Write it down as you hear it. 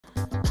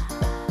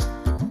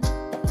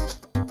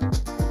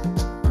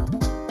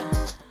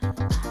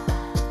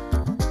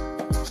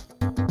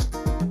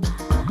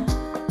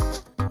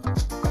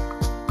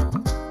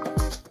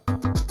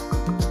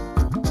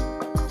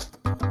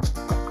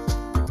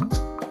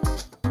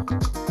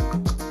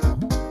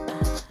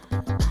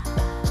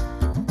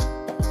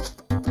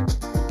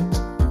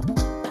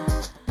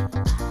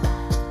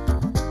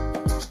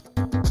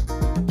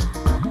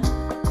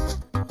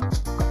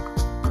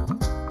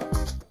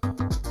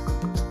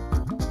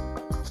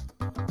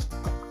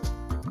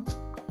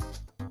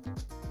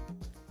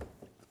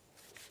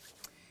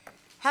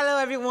Hello,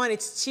 everyone.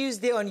 It's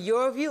Tuesday on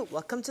Your View.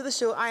 Welcome to the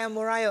show. I am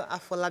Morayo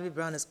Afolabi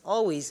Brown. As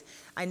always,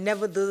 I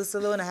never do this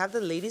alone. I have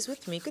the ladies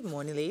with me. Good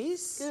morning,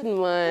 ladies. Good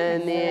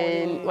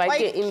morning.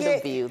 YK in the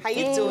view. How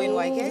you doing,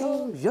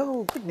 YK?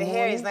 Yo, good morning. The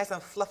hair is nice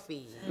and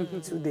fluffy.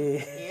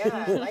 Today.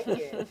 Yeah, I like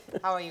it.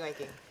 How are you,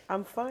 YK?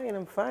 I'm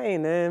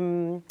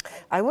fine.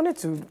 I wanted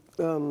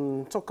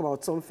to talk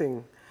about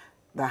something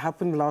that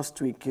happened last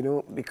week, you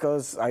know,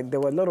 because there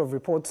were a lot of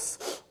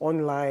reports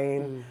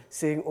online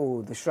saying,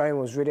 oh, the shrine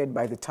was raided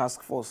by the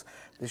task force.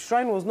 The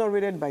shrine was not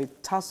raided by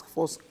task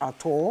force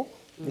at all.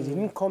 They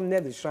didn't come near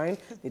the shrine.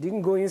 They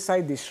didn't go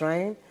inside the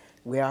shrine.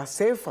 We are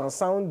safe and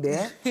sound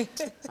there.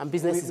 And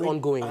business is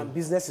ongoing. And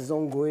business is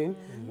ongoing.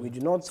 We do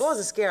not... So what was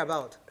the scare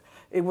about?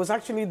 It was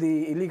actually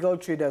the illegal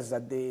traders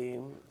that they...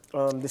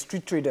 the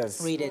street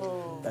traders. Raided.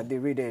 That they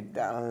raided.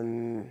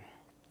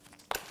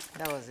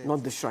 That was it.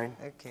 Not the shrine.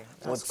 Okay,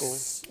 that's cool.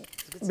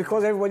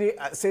 Because everybody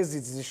says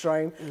it's the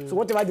shrine, so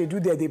whatever they do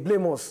there, they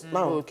blame us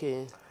now.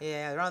 Okay.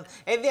 Yeah, around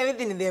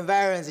everything in the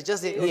environment, it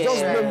just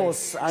Just blame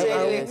us.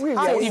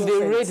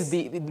 If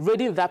they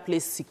raiding that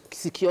place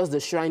secures the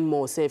shrine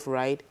more safe,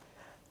 right?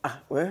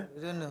 Well,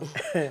 I don't know.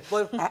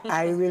 But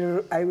I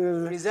will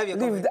reserve your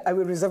comment. I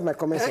will reserve my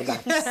comments on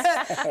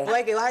that.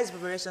 Like, how is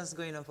preparations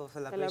going on for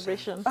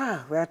celebration?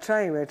 We are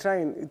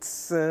trying.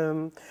 It's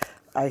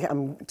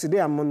today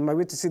I'm on my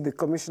way to see the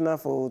commissioner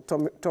for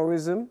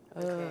tourism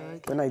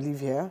when I leave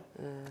here.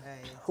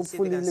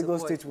 Hopefully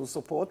Lagos State will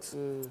support.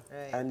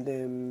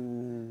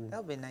 And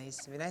that'll be nice.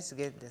 It'll be nice to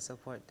get the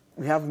support.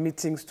 We have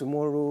meetings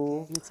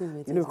tomorrow.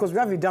 You know, because we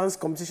have a dance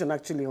competition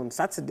actually on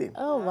Saturday.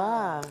 Oh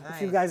wow!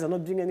 If you guys are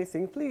not doing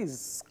anything,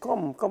 please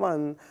come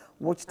and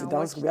watch the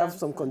dance. We have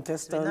some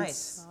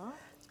contestants.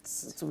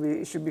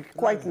 It should be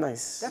quite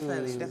nice.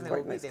 Definitely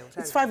we'll be there.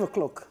 It's 5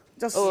 o'clock.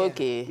 Just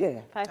okay.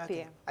 Yeah. 5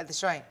 p.m. At the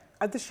shrine.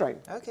 At the shrine.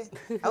 Okay.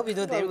 I hope you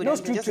know that everybody. No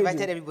street just trading.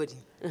 invited everybody.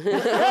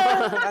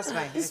 That's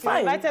fine. It's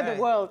fine. Invited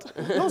the world.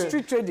 No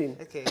street trading.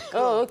 Okay. Cool.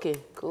 Oh, okay.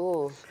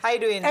 Cool. How you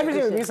doing?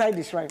 Everything will be inside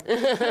the shrine.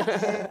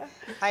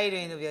 How you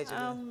doing, Obiaji?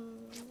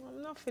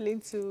 I'm not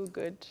feeling too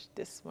good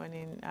this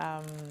morning.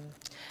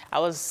 I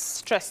was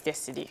stressed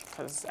yesterday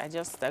because I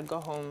just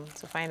got home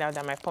to find out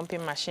that my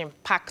pumping machine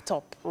packed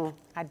up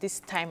at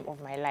this time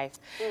of my life.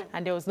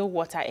 And there was no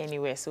water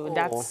anywhere. So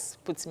that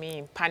puts me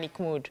in panic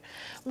mode.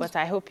 But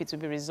I hope it will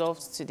be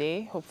resolved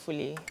today,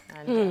 hopefully.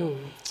 And, you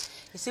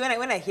see,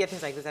 when I hear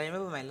things like this, I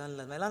remember my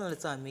landlord. My landlord is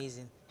so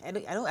amazing. I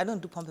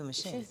don't do pumping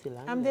machine.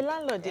 I'm the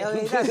landlord.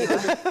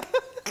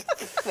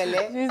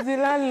 She's the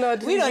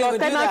landlord. We don't your even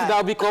do tenant that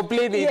will be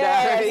complaining.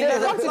 They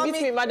want to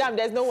beat me, madam.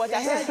 There's no water.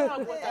 I said, I don't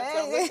have water, so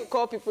I'm going to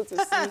call people to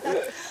see.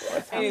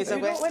 Anyway, so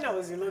when I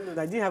was in London,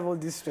 I didn't have all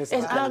this stress.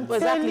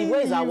 Exactly.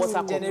 Where is our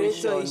water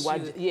Generator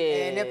corporation?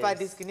 issue. NEPA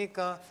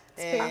disconnector.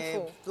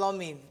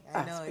 Plumbing.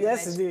 I know.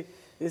 Yesterday,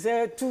 they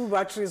said 2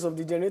 batteries of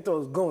the generator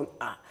was gone.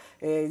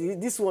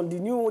 This one, the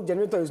new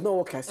generator is not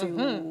working. I say,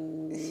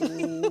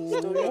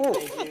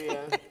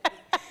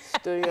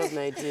 Story of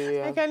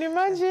Nigeria. I can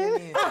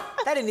imagine.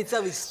 That in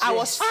itself is stress. I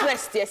was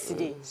stressed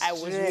yesterday. I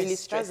was really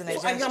stressed.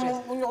 I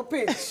am on your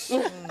page.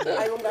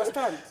 I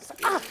understand.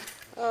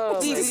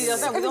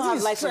 We don't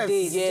have light for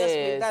days.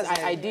 Yes,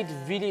 I did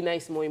really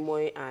nice moi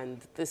moi, and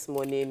this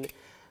morning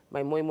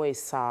my moi moi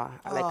is sour.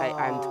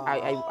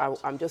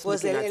 I'm just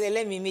looking at.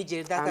 Let me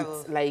measure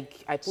that.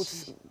 Like I put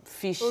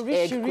fish,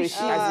 egg,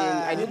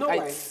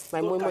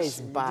 my moi moi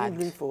is bad.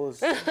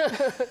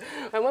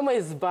 My moi moi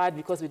is bad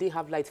because we didn't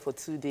have light for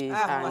 2 days,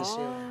 and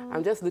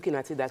I'm just looking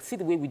at it. That see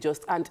the way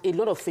and a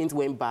lot of things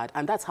went bad,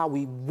 and that's how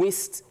we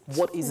waste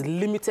what is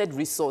limited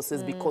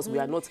resources because we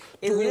are not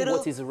doing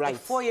what is right.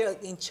 4 years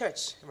in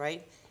church,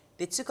 right?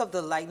 They took up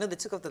the light. No, they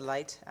took up the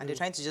light, and they're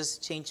trying to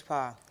just change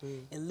power.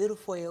 A little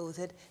 4-year-old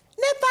said,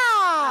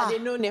 NEPA! They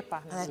know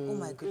NEPA. I'm like, oh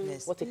my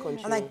goodness. What a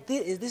country. I'm like,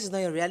 this is not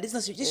your reality.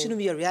 This shouldn't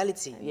be your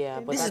reality. Yeah,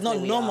 but this is not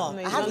normal. No,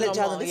 I have let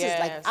child. This is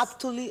like yes.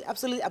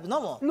 absolutely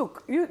abnormal.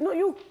 Look,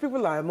 you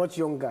people are much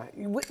younger.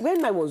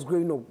 When I was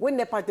growing up, when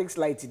NEPA takes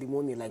light in the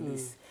morning like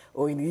this,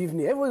 or in the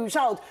evening, everyone will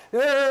shout,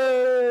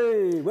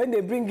 hey! When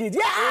they bring it,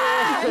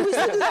 yeah! We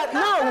still do that.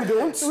 No, we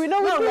don't. We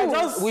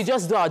know we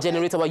just do our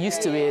generator. We're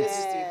used to it.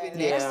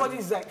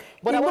 Everybody's like,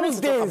 but I wanted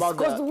to talk about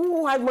because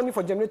who had money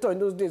for generator in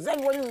those days?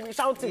 Everybody will be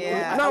shouting.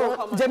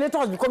 Now, generator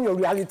has become your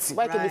reality.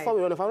 Before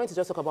we run off, I wanted to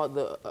just talk about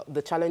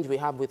the challenge we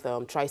have with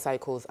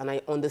tricycles, and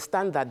I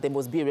understand that there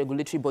must be a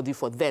regulatory body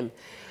for them.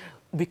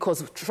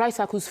 Because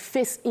tricycles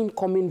face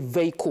incoming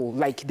vehicle,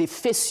 like they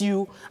face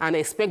you and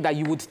expect that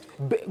you would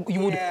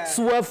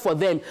swerve for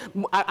them.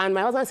 And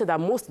my husband said that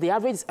the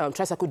average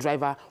tricycle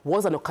driver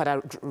was an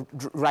Okada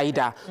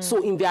rider.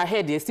 So in their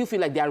head, they still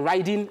feel like they are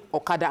riding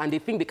Okada and they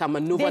think they can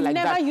maneuver like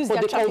that.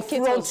 But they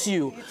confront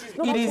you.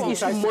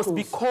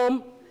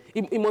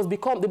 They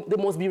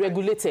must be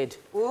regulated.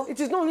 It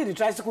is not only the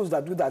tricycles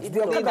that do that.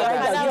 The Okada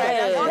riders do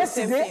that.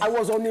 Yesterday, I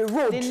was on a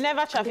road. They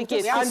never traffic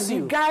it. And the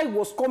guy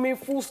was coming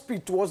full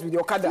speed towards with the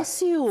Okada.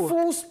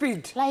 Full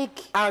speed.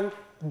 And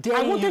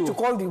I wanted to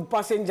call the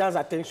passengers'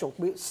 attention.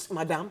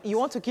 Madam, you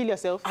want to kill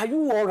yourself? Are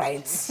you all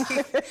right?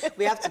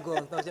 We have to go,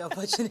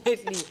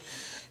 unfortunately.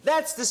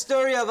 That's the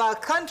story of our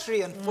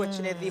country,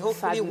 unfortunately.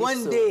 Hopefully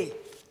one day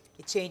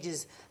it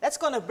changes. Let's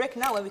go on a break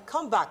now. When we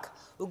come back,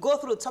 we'll go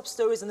through the top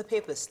stories in the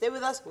papers. Stay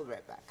with us. We'll be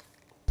right back.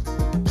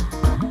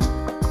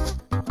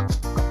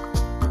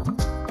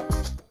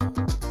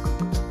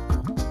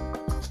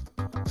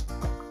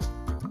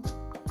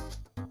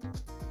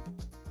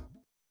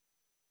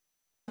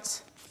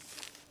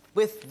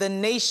 With the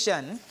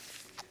nation,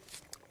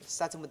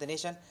 starting with the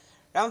nation,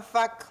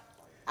 Ramfak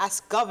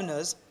asked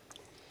governors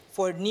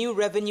for a new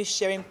revenue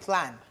sharing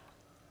plan.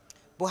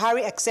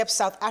 Buhari accepts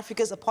South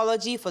Africa's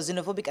apology for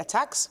xenophobic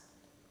attacks.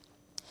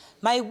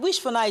 My Wish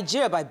for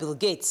Nigeria by Bill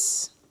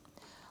Gates.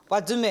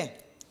 Wadume,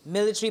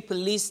 military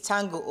police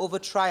tango over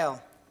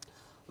trial.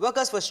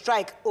 Workers for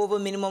strike over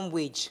minimum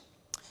wage.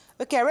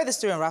 Okay, I read the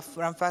story on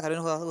Ramfak. I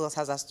don't know who else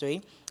has that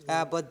story.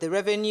 But the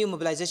Revenue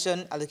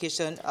Mobilization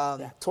Allocation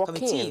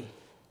Committee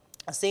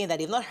are saying that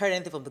they've not heard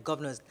anything from the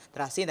governors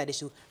that are saying that they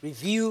should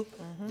review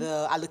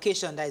the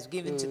allocation that is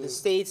given to the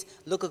states,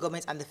 local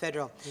governments, and the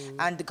federal.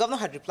 And the governor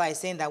had replied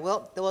saying that,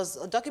 well, there was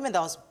a document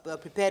that was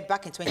prepared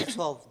back in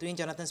 2012 during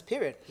Jonathan's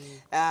period,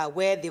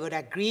 where they would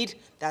agreed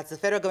that the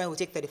federal government would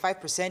take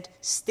 35%,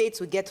 states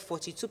would get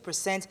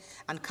 42%,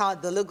 and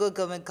the local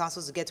government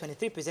councils would get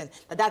 23%.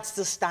 But that's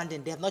still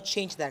standing. They have not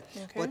changed that.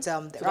 Okay. But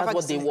so that's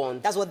what they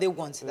want. That's what they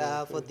want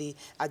for the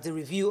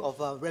review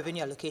of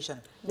revenue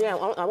allocation. Yeah,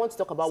 I want to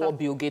talk about what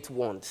Bill Gates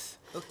wants.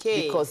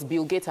 Okay. Because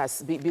Bill Gates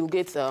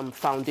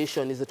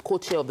Foundation is the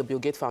co-chair of the Bill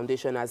Gates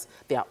Foundation as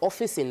their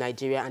office in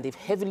Nigeria, and they've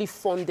heavily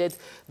funded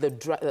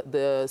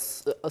a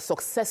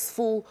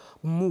successful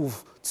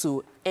move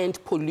to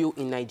end polio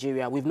in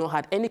Nigeria. We've not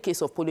had any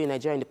case of polio in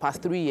Nigeria in the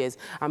past 3 years,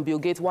 and Bill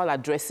Gates, while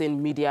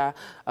addressing media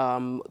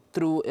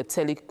through a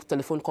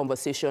telephone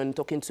conversation,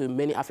 talking to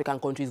many African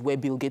countries where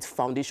Bill Gates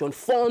Foundation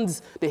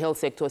funds the health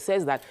sector,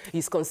 says that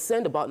he's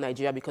concerned about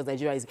Nigeria because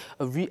Nigeria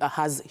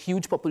has a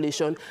huge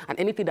population, and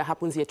anything that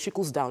happens here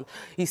trickles down.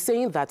 He's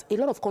saying that a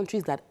lot of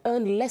countries that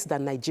earn less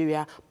than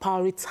Nigeria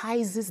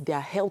prioritizes their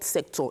health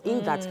sector,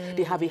 in that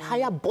they have a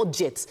higher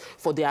budget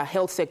for their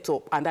health sector,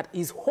 and that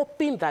he's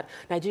hoping that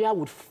Nigeria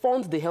would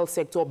fund the health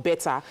sector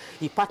better.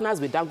 He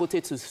partners with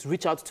Dangote to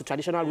reach out to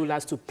traditional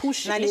rulers to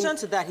push. In addition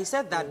to that, he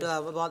said that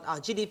about our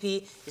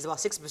GDP is about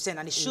 6%,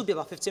 and it should be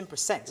about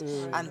 15%,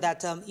 and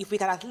that if we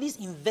can at least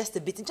invest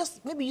a bit in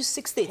just maybe use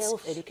 6 states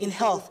in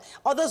health,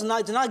 others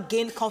do not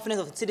gain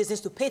confidence of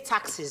citizens to pay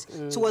taxes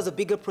towards a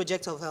bigger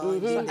project of the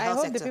health sector. I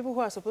hope the people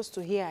who are supposed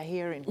to hear are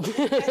hearing.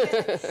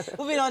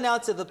 Moving on now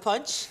to the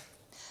Punch.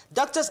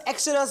 Doctors'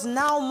 exodus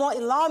now more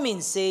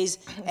alarming, says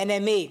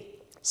NMA.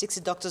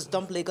 60 doctors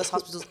dump Lagos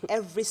hospitals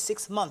every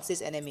 6 months,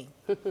 says NMA.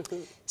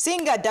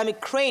 Singer Dami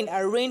Crane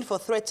arraigned for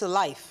threat to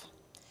life.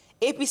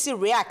 APC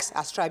reacts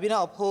as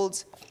tribunal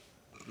upholds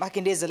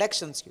Makinde's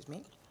election,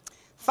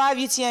 5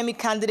 UTME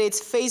candidates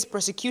face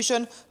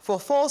prosecution for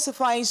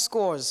falsifying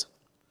scores.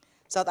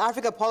 South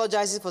Africa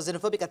apologizes for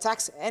xenophobic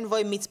attacks.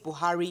 Envoy meets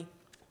Buhari.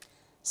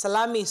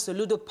 Salami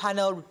Soludo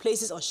panel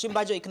replaces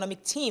Oshimbajo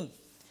economic team.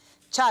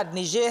 Chad,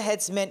 Niger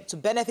heads meant to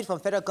benefit from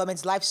federal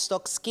government's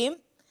livestock scheme.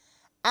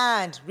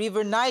 And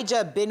River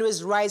Niger,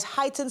 Benue's rise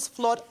heightens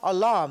flood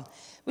alarm.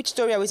 Which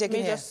story are we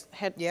taking here?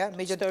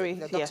 Major story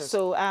here.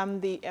 So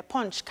the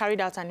Punch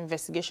carried out an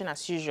investigation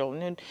as usual.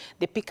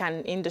 They pick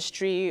an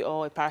industry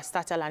or a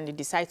parastatal and they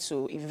decide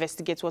to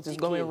investigate what is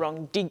going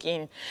wrong, dig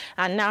in.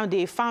 And now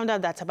they found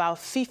out that about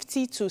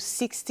 50 to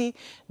 60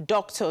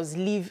 doctors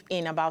live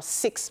in about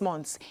 6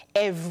 months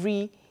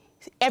every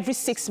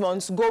 6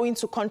 months, going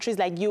to countries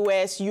like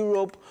US,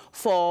 Europe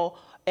for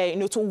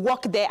to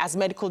work there as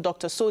medical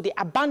doctors. So they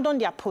abandon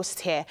their post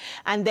here,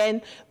 and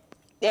then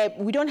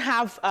we don't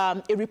have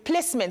a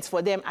replacement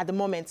for them at the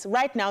moment.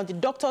 Right now, the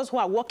doctors who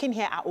are working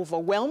here are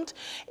overwhelmed.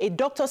 A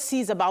doctor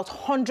sees about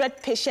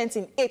 100 patients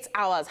in 8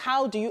 hours.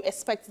 How do you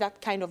expect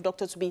that kind of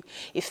doctor to be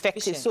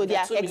effective? So they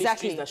are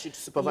exactly that should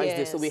supervise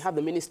this. So we have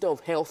the Minister of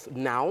Health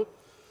now,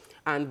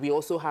 and we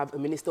also have a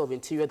Minister of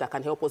Interior that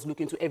can help us look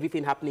into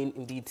everything happening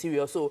in the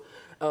interior. So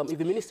if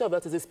the Minister of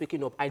Health is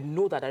speaking up, I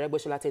know that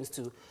Aregbesola tends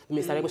to,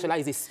 Mr.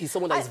 Aregbesola is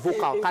someone that is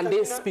vocal. Can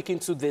they speak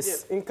into this?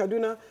 Yes, in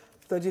Kaduna,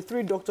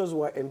 33 doctors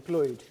were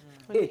employed.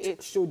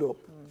 8 showed up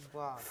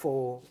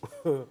for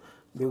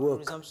the work.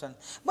 Resumption.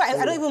 But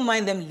I don't even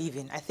mind them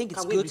leaving. I think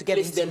it's good to get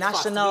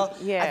international.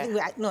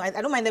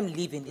 I don't mind them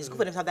leaving. It's good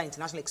for them to have that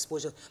international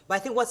exposure. But I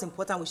think what's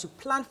important, we should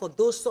plan for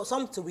those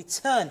some to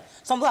return.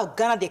 Some who have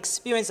garnered the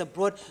experience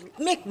abroad.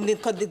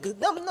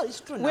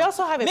 It's true. We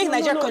also have make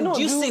Nigeria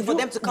conducive for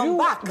them to come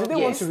back. Do they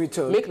want to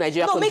return? Make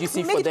Nigeria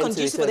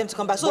conducive for them to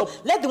come back. So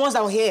let the ones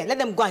that are here, let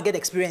them go and get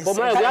experience. But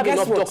we have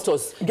enough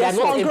doctors. They are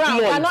not employed.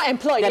 They are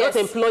not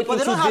employed. But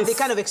they don't have the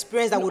kind of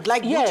experience that would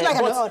like.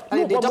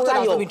 The doctor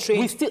has not been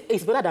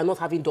trained. It's better than not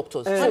having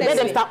doctors. So let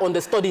them start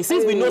understudying.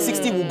 Since we know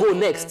 60 will go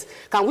next,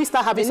 can we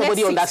start having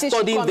somebody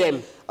understudying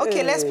them?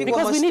 Okay, let's speak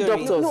because we need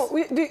doctors. No,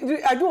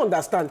 I don't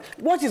understand.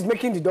 What is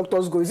making the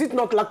doctors go? Is it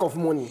not lack of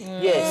money?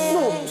 Yes.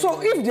 No. So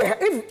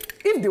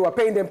if they were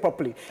paying them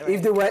properly,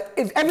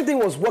 if everything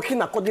was working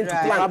according to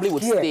plan, probably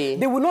would stay.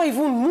 They would not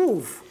even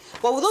move.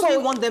 But we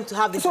don't want them to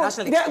have the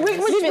international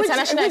experience. Which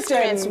international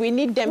experience? We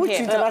need them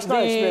here.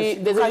 International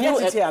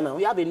experience?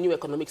 We have a new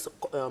economics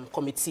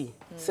committee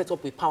set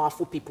up with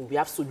powerful people. We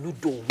have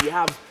Soludo. We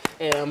have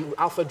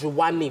Alfred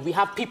Ruwani. We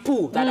have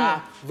people that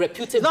are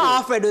reputable. Not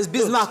Alfred, it was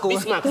Bismarck.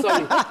 Bismarck,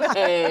 sorry.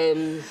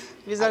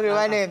 Bismarck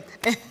Ruwani.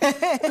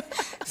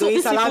 So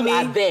these people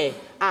are there.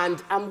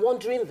 And I'm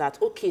wondering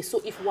that, okay, so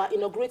if we're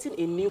inaugurating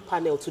a new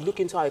panel to look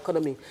into our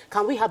economy,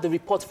 can we have the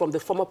report from the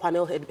former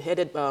panel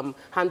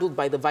handled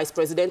by the vice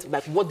president?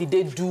 Like, what did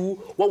they do?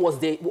 What was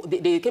they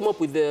came up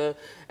with the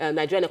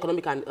Nigerian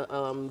Economic and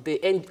the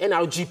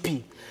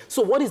NRGP.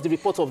 So what is the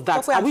report of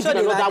that? I'm sure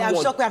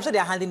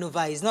they're handing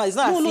over. It's not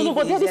no,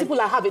 but these people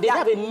have it. They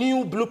have a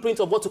new blueprint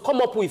of what to come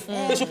up with.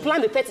 They should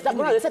plan the 30.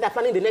 They said they're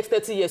planning the next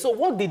 30 years. So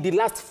what did the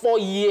last 4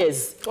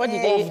 years of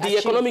the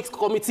Economics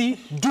Committee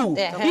do?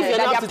 If you're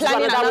allowed to do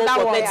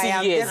another one for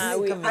 30 years.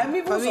 I'm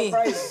even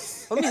surprised.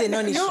 For me, it's a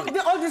non-issue.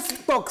 All this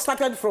talk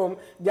started from,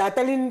 they are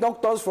telling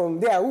doctors from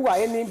there who are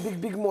earning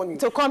big money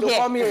to come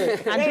here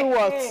and do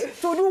what?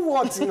 To do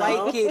what?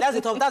 Okay, that's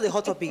a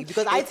hot topic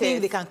because I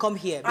think they can come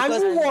here. And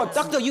do what?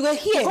 Doctor, you were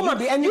here.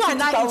 You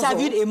and I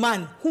interviewed a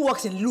man who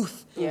works in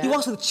Luth. He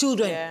works with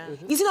children.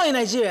 Is he not in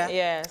Nigeria?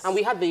 Yes. And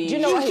we had the... Do you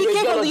know he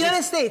came from the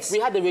United States. We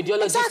had the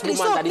radiologist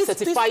woman that is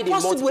certified in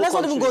multiple countries. Let's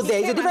not even go there.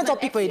 It's a different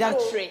topic for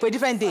a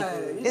different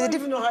day. You don't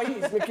even know how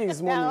he's making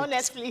his money.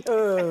 Honestly.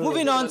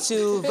 Moving on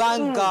to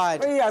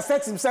Vanguard. He has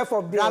set himself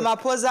up there.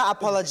 Ramaphosa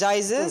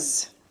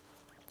apologizes.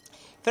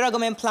 Federal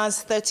government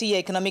plans 30-year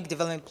economic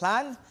development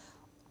plan.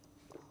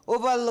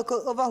 Over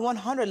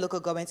 100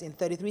 local governments in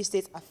 33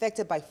 states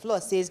affected by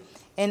flood, says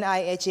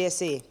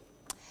NIHSA.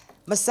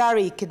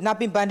 Masari,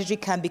 kidnapping banditry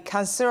can be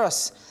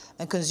cancerous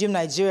and consume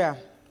Nigeria.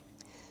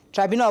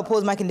 Tribunal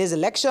opposed Makinde's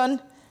election.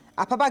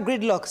 Apapa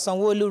gridlock,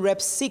 Sanwo-Olu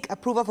reps seek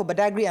approval for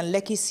Badagry and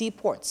Lekki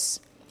seaports.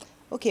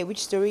 Okay, which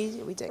story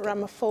are we taking?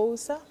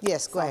 Ramaphosa?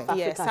 Yes, go ahead.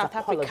 Yeah, South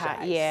Africa,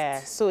 yeah.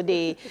 So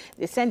they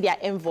sent their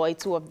envoy,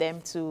 2 of them,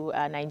 to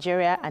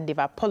Nigeria, and they've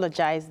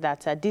apologized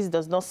that this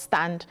does not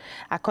stand,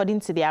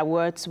 according to their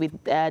words, with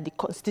the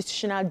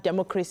constitutional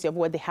democracy of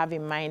what they have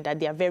in mind, that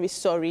they are very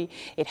sorry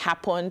it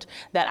happened,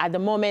 that at the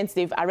moment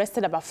they've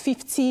arrested about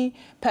 50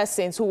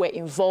 persons who were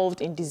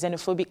involved in the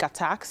xenophobic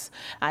attacks,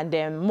 and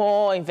then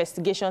more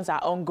investigations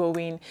are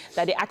ongoing,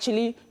 that they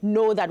actually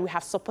know that we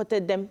have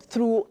supported them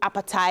through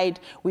apartheid.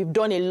 We've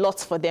done a lot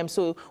for them,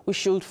 so we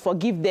should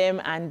forgive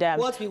them and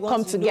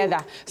come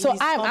together. So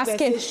I'm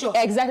asking,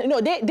 exactly,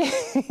 no, they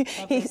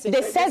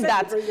said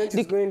that,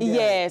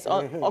 yes,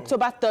 on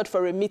October 3rd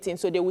for a meeting,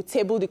 so they will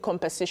table the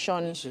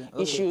compensation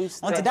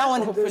issues. Until that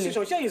one, hopefully.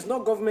 It's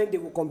not government, they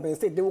will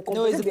compensate. They will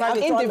compensate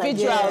the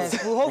individuals.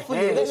 Yes. Well,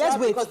 hopefully, let's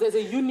wait. Because there's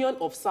a union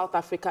of South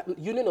Africa,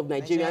 union of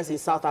Nigerians in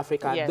South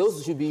Africa. Yes.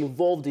 Those should be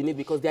involved in it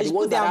because they're the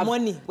ones that have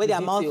money where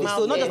their mouth is.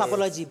 So not just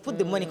apology, put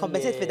the money,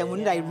 compensate for them. We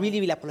need that really,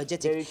 really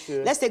apologetic. Very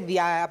true. Let's take the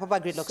Papa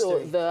Gridlock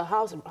story. So the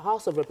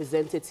House of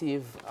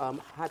Representatives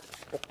had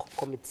a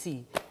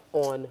committee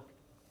on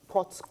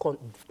port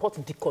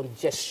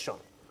decongestion.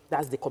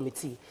 That's the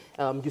committee.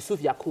 Yusuf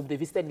Yakub, they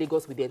visited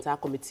Lagos with the entire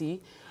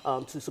committee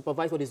to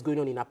supervise what is going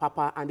on in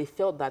Apapa, and they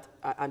felt that,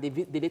 and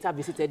they later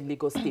visited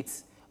Lagos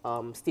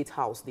State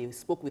House. They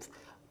spoke with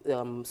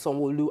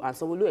Sanwo-Olu, and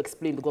Sanwo-Olu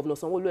explained, the governor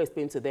Sanwo-Olu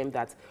explained to them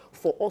that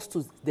for us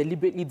to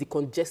deliberately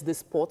decongest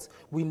this port,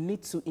 we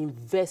need to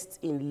invest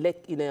in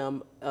Lekki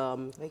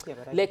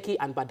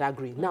and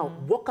Badagry. Now,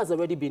 work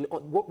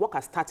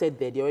has started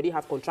there. They already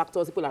have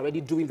contractors, people are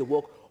already doing the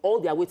work. All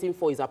they are waiting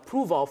for is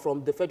approval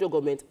from the federal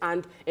government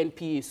and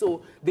NPA.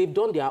 So they've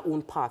done their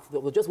own path. They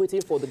were just waiting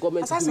for the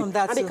government to do it.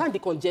 And they can't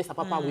decongest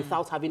Apapa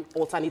without having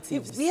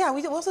alternatives. Yeah,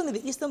 we also need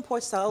the eastern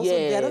ports are also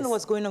there. I don't know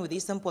what's going on with the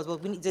eastern ports,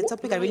 but it's a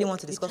topic I really want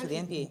to discuss with the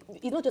NPA.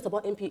 It's not just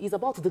about NPA, it's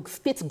about the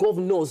state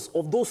governors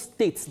of those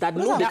states that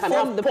know they can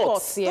have the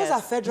ports. Yes. Those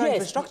are federal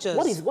infrastructures.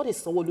 What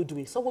is Sanwo-Olu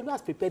doing? Sanwo-Olu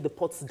has prepared the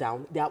ports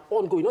down. They are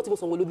ongoing. Not even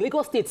Sanwo-Olu.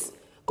 Lagos State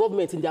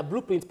government in their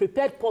blueprints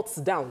prepared ports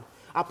down.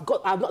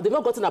 They've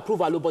not gotten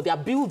approval, but they are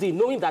building,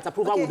 knowing that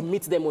approval will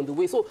meet them on the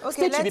way. So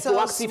states should be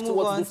proactive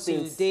towards these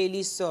things.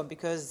 Daily Sun,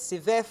 because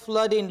severe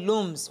flooding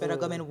looms. Federal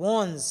government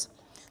warns.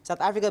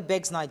 South Africa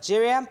begs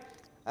Nigeria.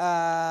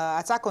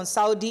 Attack on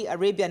Saudi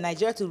Arabia,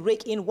 Nigeria to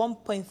rake in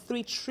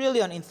 1.3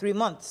 trillion in 3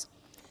 months.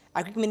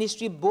 Agric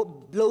Ministry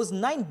blows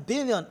 9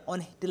 billion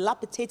on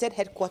dilapidated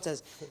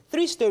headquarters.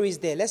 3 stories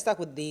there. Let's start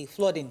with the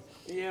flooding.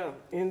 Yeah,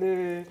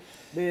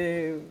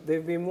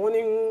 they've been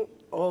warning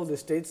all the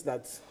states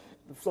that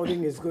the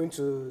flooding is going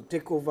to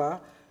take over,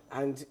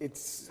 and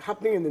it's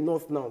happening in the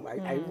north now.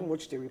 I even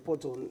watched a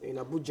report in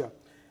Abuja,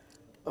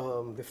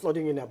 the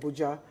flooding in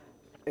Abuja.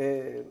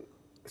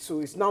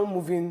 So it's now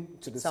moving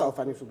to the south,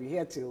 and it will be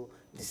here till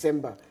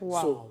December.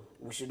 Wow. So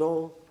we should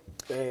all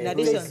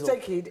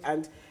take it.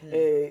 And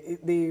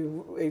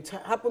it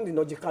happened in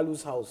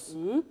Ojikalu's house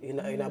in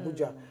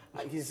Abuja.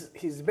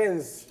 His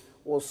Benz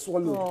was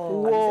swallowed.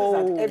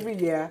 And he says that every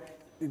year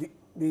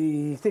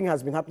the thing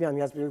has been happening and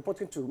he has been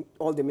reporting to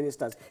all the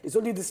ministers. It's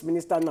only this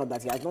minister now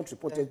that he has not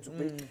reported to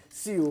the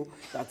CEO.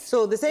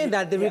 So they're saying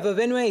that the River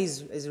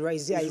Benue is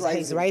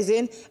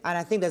rising, and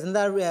I think there's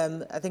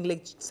another, I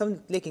think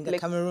some lake in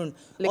Cameroon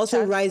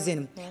also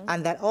rising,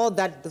 and that all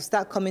that will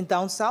start coming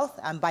down south,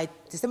 and by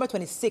December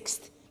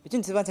 26th,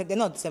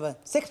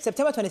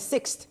 September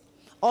 26th,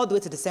 all the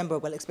way to December,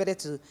 we're expected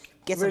to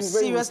get some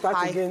serious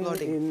high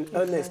flooding. In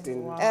earnest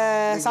in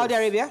Saudi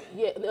Arabia?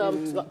 Yeah,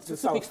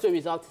 two big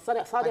stories out.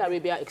 Saudi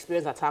Arabia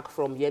experienced attack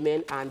from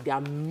Yemen, and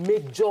their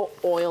major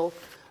oil,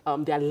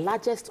 their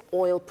largest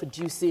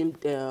oil-producing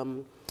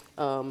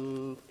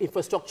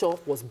infrastructure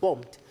was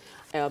bombed.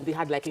 They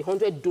had like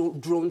 100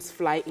 drones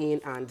fly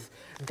in, and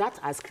that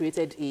has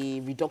created a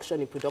reduction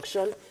in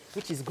production,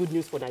 which is good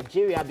news for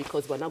Nigeria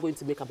because we're now going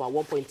to make about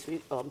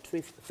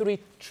 1.3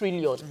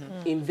 trillion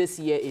in this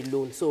year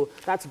alone. So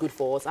that's good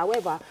for us.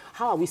 However,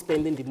 how are we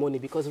spending the money?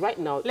 Because right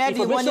now,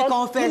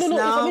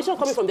 information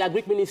coming from the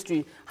Agric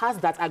Ministry has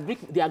that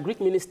the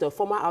Agric Minister,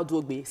 former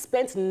Aldogbe,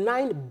 spent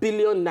 9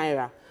 billion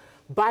naira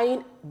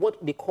buying what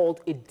they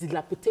called a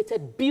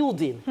dilapidated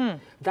building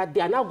that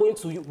they are now going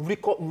to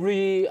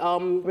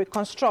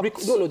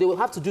reconstruct. They will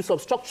have to do some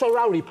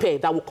structural repair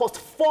that will cost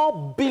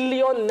 4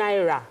 billion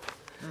naira.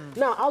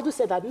 Now, Aldo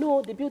said that,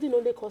 no, the building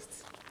only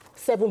costs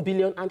 7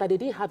 billion and that they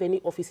didn't have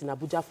any office in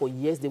Abuja for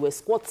years. They were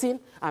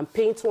squatting and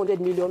paying 200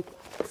 million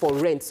for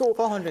rent. So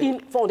 400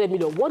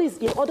 million. What is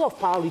in order of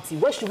priority?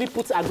 Where should we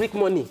put Agric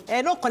money?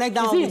 Don't connect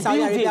down with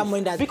Saudi Arabia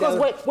money. Because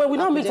when we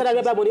don't make Saudi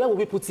Arabia money, where will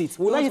we put it?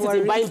 We'll not use it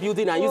in buying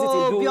building and use it in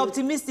building. Be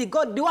optimistic.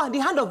 God, the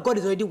hand of God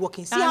is already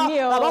working. See how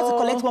we're about to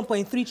collect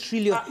 1.3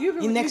 trillion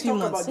in next few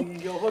months.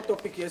 Your hot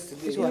topic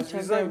yesterday. He has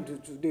resigned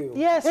today.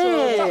 Yes,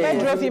 I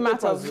drove him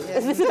out of. I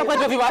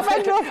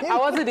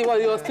wasn't the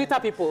one. It was Twitter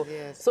people.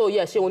 So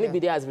yeah, she only be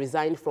there has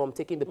resigned from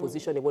taking the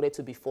position they wanted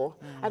to before.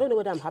 I don't know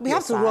whether I'm happy. We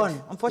have to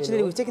run.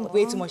 Unfortunately, we've taken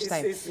way too much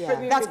time.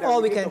 That's all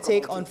we can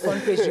take on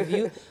Front Page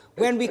Review.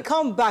 When we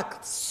come back,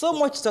 so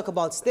much to talk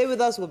about. Stay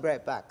with us. We'll be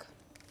right back.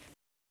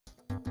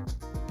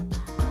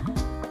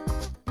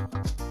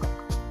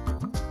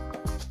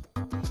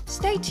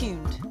 Stay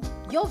tuned.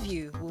 Your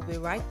View will be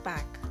right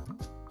back.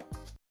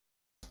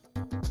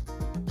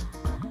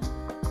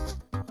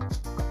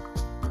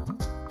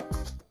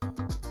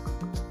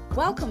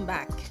 Welcome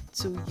back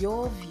to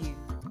Your View.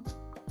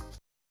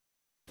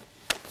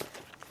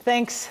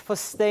 Thanks for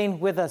staying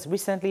with us.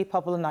 Recently,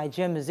 popular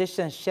Nigerian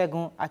musician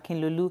Segun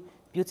Akinlolu,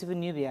 Beautiful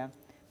Nubia,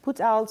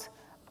 put out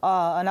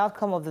an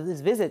outcome of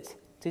his visit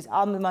to his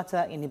alma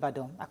mater in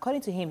Ibadan.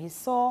 According to him, he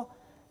saw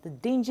the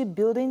dingy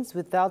buildings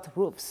without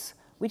roofs,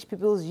 which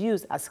people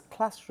use as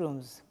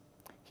classrooms.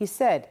 He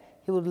said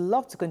he would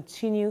love to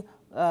continue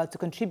to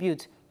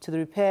contribute to the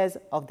repairs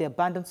of the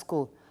abandoned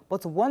school,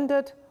 but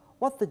wondered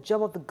what the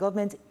job of the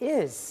government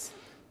is.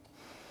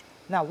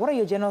 Now, what are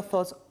your general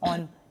thoughts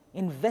on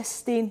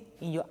investing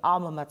in your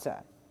alma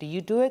mater? Do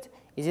you do it?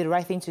 Is it the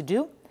right thing to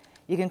do?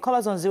 You can call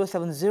us on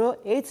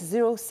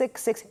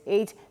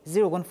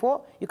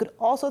 070-8066-8014. You could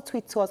also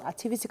tweet to us at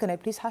TVC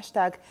Connect. Please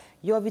hashtag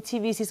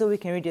YourVTVC so we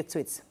can read your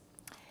tweets.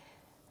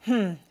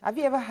 Have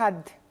you ever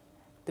had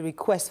the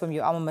request from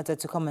your alma mater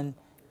to come and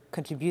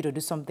contribute or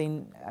do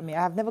something? I mean,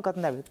 I have never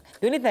gotten that.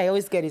 The only thing I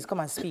always get is come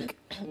and speak,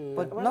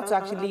 but not to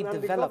actually I'm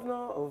develop. the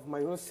governor of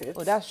my own set.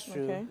 Oh, that's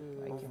true. Okay.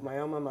 Of my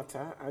alma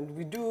mater, and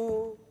we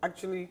do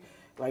actually,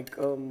 like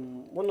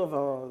one of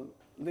our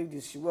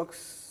ladies, she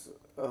works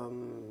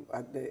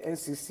at the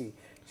NCC.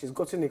 She's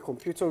gotten a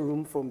computer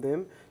room from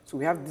them, so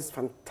we have this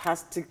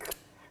fantastic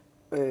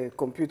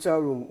computer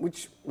room,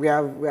 which they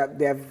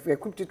have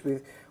equipped it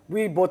with.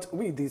 We bought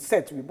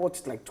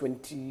like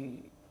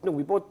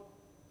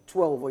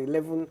 12 or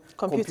 11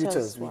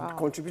 computers. Wow. We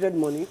contributed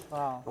money,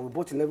 Wow. and we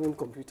bought 11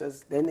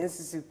 computers. Then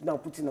NCC now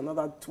put in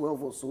another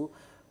 12 or so.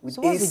 With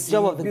So what's AC, the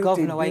job of the built a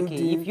governor, YK?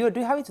 building. If you're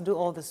having to do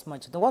all this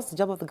much, then what's the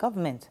job of the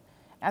government?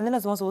 And then,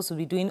 as one supposed to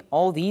be doing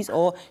all these,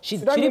 or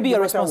should it be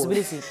your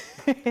responsibility?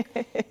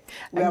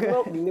 We have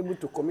not been able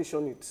to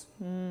commission it.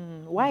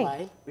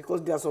 Why?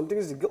 Because there are some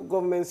things the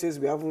government says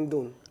we haven't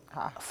done.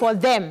 For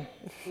them.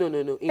 No,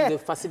 in the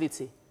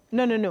facility.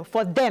 No.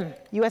 For them.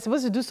 You are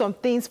supposed to do some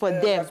things for We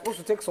are them. supposed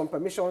to take some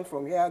permission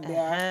from here,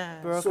 there.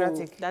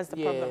 Bureaucratic. That's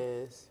the problem.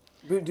 Yes.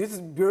 This is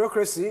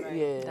bureaucracy.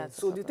 Yeah.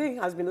 So the thing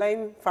has been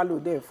lying fallow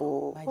there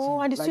for Oh,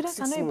 and the like students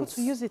are 6 not able months.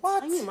 to use it.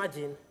 Can you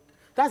imagine?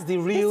 That's the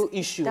real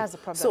issue. That's the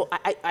problem. So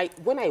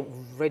when I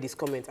read this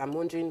comment, I'm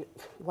wondering,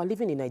 we're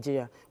living in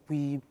Nigeria.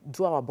 We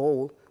do our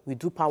bowl, we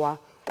do power,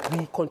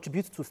 we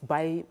contribute to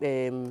buy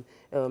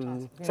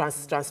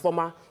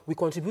transformer, we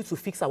contribute to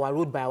fix our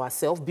road by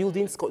ourselves,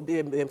 buildings,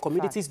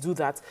 communities do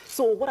that.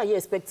 So what are you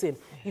expecting?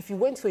 If you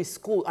went to a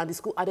school and the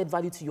school added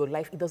value to your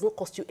life, it does not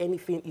cost you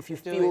anything if you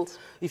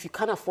if you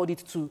can't afford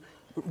it to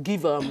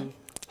give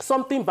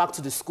something back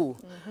to the school.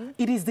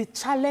 It is the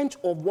challenge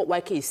of what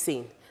YK is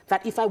saying.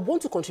 That if I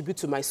want to contribute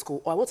to my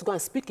school, or I want to go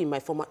and speak in my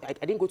former, I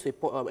didn't go to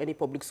any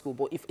public school,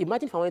 but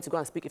imagine if I wanted to go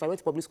and speak, if I went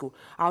to public school,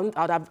 I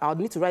would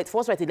need to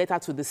first write a letter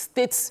to the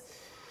state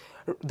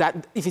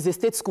that if it's a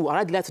state school, I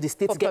write letter to the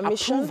state to get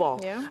approval.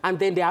 Yeah. And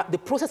then the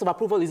process of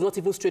approval is not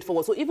even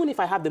straightforward. So even if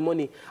I have the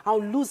money,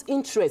 I'll lose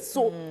interest.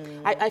 So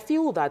I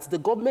feel that the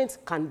government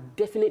can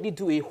definitely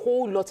do a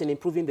whole lot in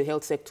improving the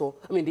health sector,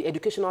 the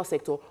educational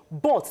sector.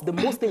 But the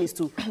most thing is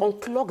to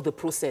unclog the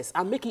process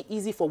and make it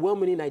easy for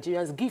well-meaning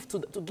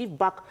Nigerians to give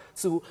back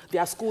to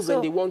their schools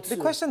when they want to.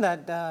 The question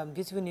that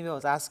Beautiful Nivea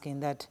was asking,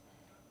 that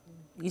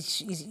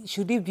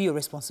should it be a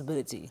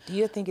responsibility? Do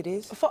you think it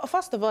is?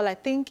 First of all, I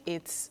think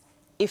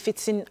if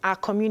it's in our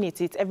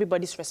community, it's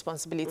everybody's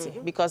responsibility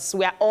because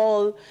we are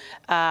all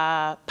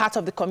part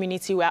of the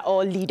community. We are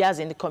all leaders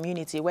in the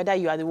community, whether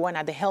you are the one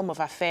at the helm of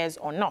affairs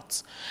or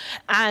not.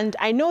 And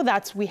I know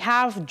that we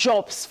have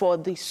jobs for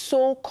the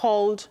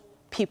so-called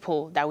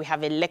people that we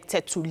have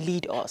elected to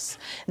lead us.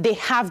 They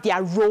have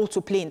their role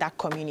to play in that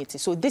community.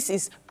 So this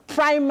is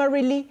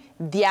primarily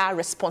their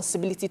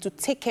responsibility to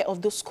take care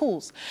of those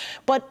schools.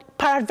 But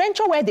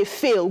peradventure where they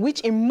fail,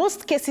 which in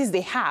most cases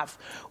they have,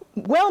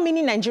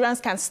 well-meaning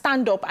Nigerians can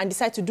stand up and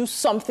decide to do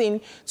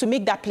something to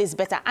make that place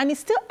better. And it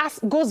still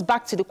goes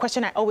back to the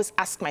question I always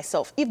ask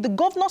myself. If the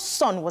governor's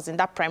son was in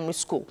that primary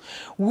school,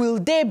 will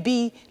they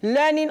be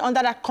learning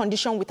under that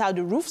condition without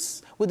the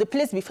roofs? Will the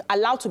place be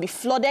allowed to be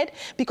flooded?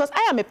 Because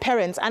I am a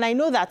parent, and I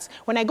know that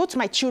when I go to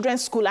my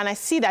children's school and I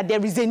see that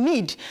there is a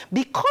need,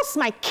 because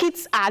my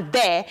kids are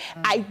there,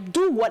 I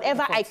do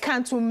whatever I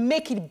can to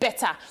make it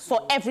better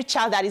for every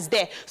child that is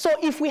there. So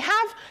if we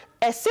have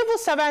civil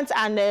servants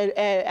and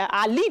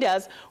our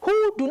leaders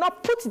who do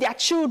not put their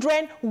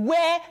children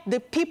where the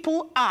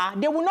people are,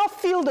 they will not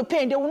feel the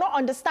pain. They will not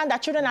understand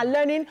that children are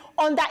learning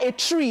under a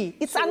tree.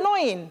 It's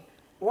annoying.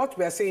 What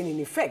we are saying in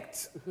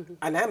effect,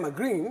 and I'm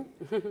agreeing,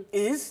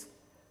 is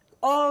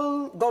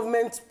all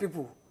government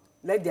people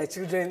let their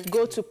children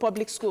go to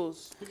public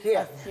schools.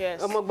 Here. Yes.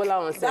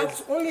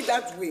 That's only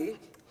that way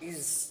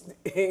is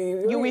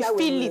you will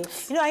feel it.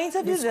 You know, I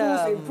interviewed the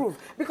schools improve.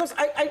 Because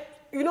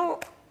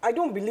I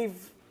don't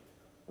believe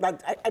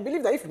that I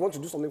believe that if you want to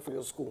do something for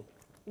your school,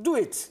 do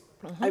it.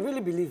 I really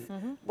believe.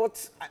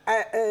 But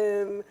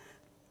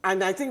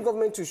and I think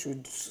government too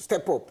should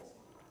step up.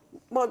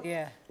 But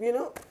you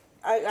know,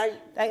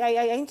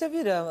 I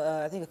interviewed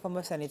I think a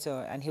former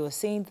senator, and he was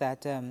saying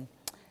that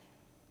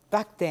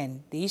back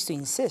then they used to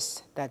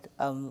insist that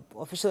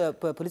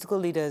political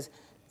leaders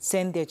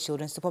send their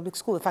children to public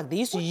school. In fact, they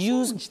used to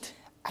use.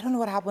 I don't know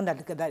what happened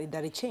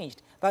that it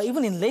changed. But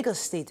even in Lagos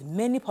State,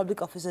 many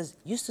public officers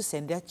used to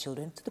send their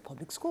children to the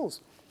public schools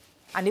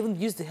and even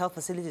use the health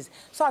facilities.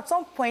 So at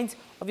some point,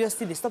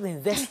 obviously, they stopped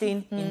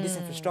investing in these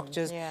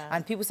infrastructures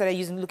and people started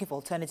looking for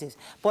alternatives.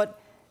 But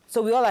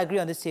so we all agree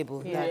on this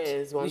table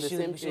that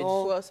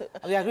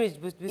we agree.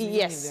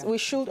 Yes, we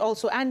should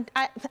also. And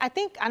I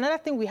think another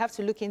thing we have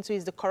to look into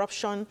is the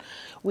corruption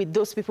with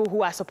those people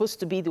who are supposed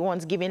to be the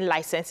ones giving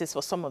licenses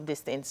for some of these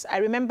things. I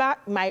remember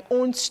my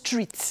own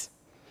street.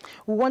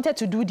 We wanted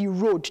to do the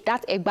road,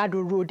 that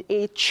Egbado road.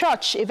 A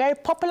church, a very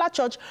popular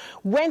church,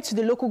 went to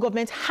the local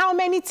government. How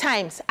many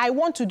times I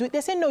want to do it?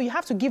 They say, no, you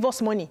have to give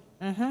us money.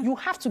 You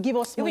have to give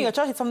us money. Even your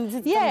church is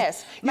something.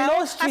 Yes. You know,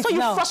 and so you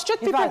frustrate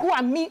people who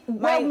are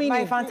well-meaning.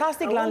 My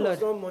fantastic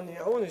landlord.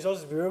 I want to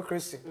just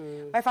bureaucracy.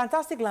 My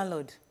fantastic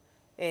landlord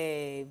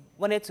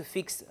wanted to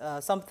fix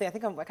something. I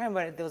can't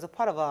remember. There was a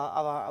part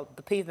of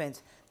the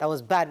pavement that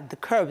was bad. The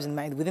curbs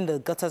within the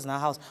gutters in our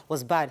house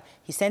was bad.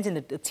 He sent in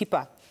the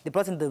tipper. They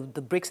brought in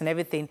the bricks and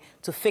everything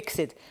to fix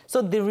it.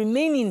 So the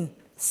remaining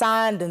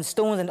sand and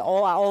stones and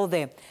all are all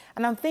there.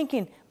 And I'm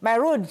thinking, my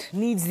road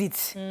needs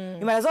it.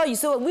 You might as well.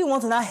 So we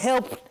want to now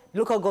help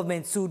local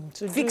government to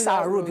fix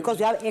our road because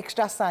we have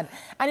extra sand.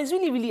 And it's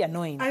really, really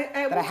annoying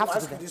that I have to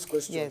do that. This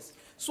question. Yes.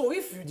 So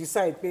if you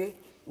decide,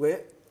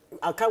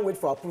 I can't wait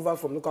for approval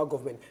from local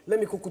government. Let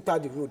me tar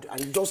the road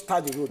and just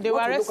tar the road. They will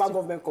arrest local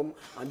government come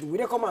and will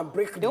they come and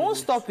break? They won't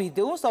stop it.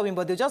 They won't stop it,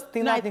 but they just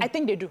think. No, I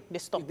think they do. They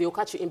stop. They'll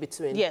catch you in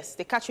between. Yes,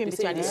 they catch you in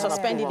between and they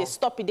suspend it. They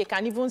stop it. They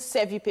can even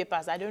serve you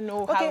papers. I don't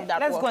know how that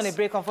works. Let's go on a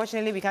break.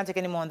 Unfortunately, we can't take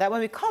any more on that.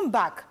 When we come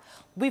back,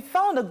 we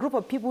found a group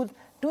of people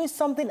doing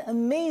something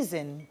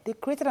amazing. They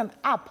created an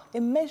app, a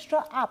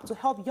menstrual app, to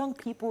help young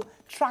people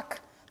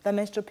track their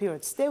menstrual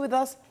periods. Stay with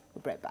us.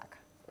 We'll be right back.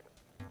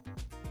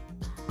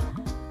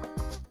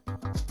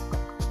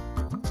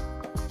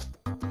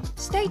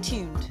 Stay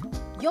tuned.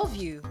 Your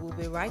View will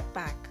be right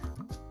back.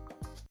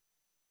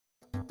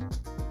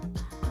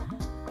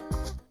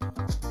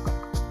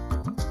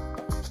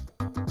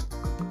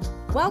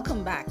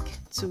 Welcome back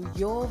to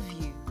Your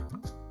View.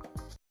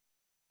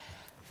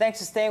 Thanks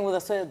for staying with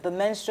us. So the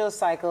menstrual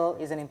cycle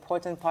is an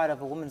important part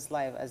of a woman's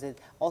life, as it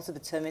also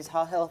determines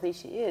how healthy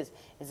she is.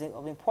 It's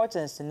of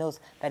importance to note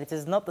that it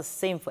is not the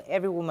same for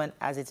every woman,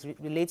 as it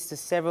relates to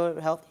several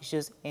health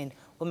issues in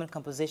women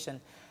composition.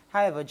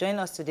 However, joining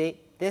us today,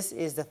 this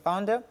is the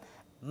founder,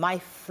 My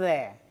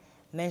Flair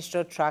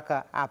menstrual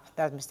tracker app.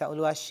 That's Mr.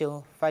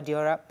 Oluwaseun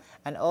Fadiora.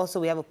 And also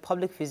we have a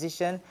public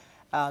physician,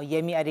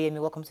 Yemi Adeyemi.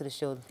 Welcome to the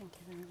show. Thank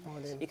you very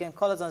much. You can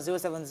call us on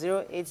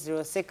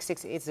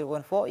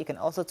 070-806-68014. You can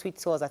also tweet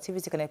to us at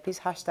TVC Connect. Please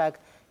hashtag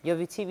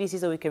YoVTVC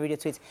so we can read your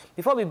tweets.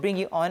 Before we bring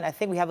you on, I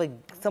think we have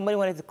somebody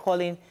wanted to call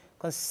in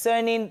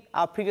concerning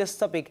our previous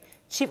topic.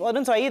 Chief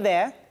Odunto, are you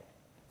there?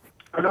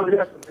 Hello,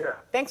 yes, I'm here.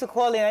 Thanks for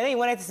calling. I know you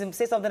wanted to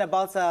say something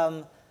about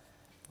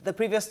the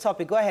previous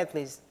topic. Go ahead,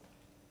 please.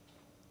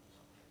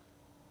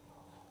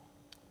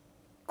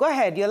 Go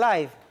ahead, you're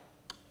live.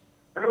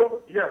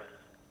 Hello, yes.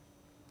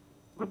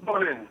 Good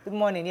morning. Good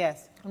morning,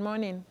 yes. Good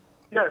morning.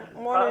 Yes.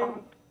 Good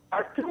morning.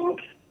 I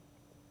think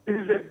it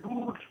is a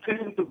good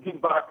thing to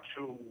give back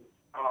to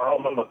our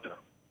alma mater.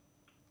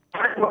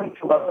 I went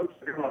to a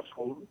secondary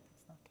school,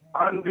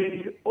 and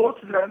the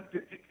OCLAN,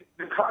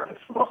 the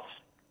first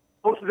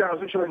OCLAN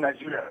organization in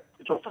Nigeria,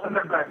 it was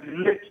founded by the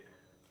late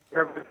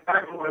Reverend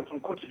Ivan from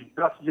Kochi,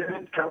 that's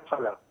Yenin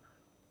Kampala,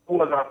 who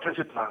was our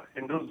principal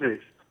in those days.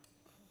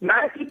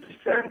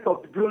 90%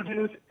 of the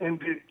buildings in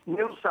the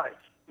new site,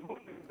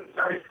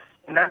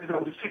 in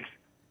 1976,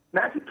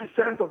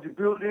 90% of the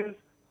buildings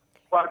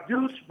were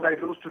built by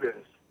those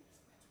students.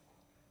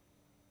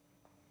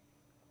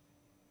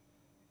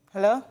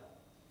 Hello?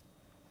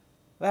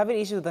 We're having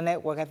issues with the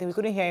network. I think we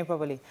couldn't hear you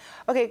properly.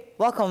 Okay,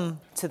 welcome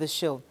to the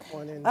show.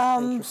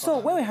 Morning. So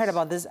when we heard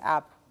about this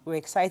app, we're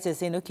excited,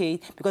 saying, okay,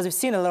 because we've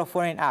seen a lot of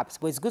foreign apps,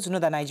 but it's good to know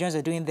that Nigerians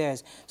are doing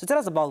theirs. So tell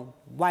us about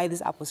why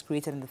this app was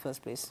created in the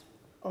first place.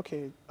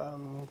 Okay,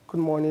 good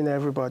morning,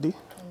 everybody.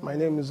 My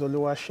name is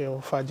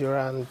Oluwaseun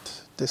Fadira, and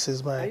this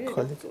is my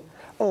colleague.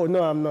 Oh,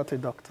 no, I'm not a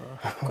doctor.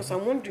 Because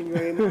I'm wondering,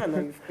 you're a man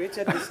and you've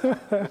created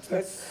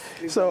this.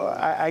 So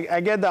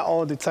I get that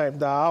all the time,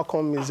 that how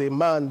come is a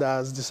man that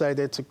has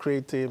decided to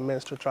create a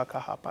menstrual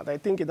tracker app? And I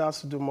think it has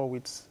to do more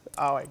with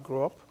how I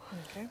grew up.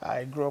 Okay.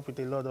 I grew up with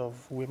a lot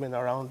of women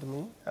around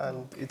me,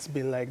 and it's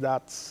been like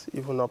that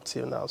even up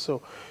till now.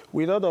 So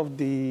we thought of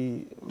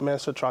the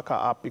menstrual tracker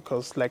app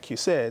because, like you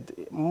said,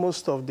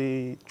 most of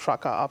the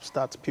tracker apps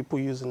that people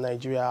use in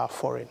Nigeria are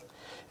foreign.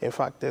 In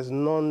fact, there's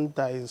none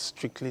that is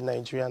strictly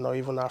Nigerian or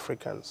even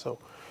African. So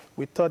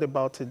we thought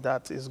about it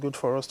that it's good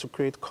for us to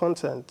create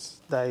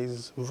content that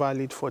is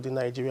valid for the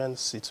Nigerian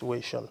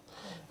situation.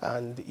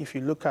 And if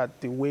you look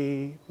at the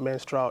way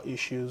menstrual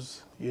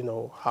issues,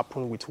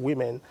 happen with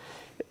women,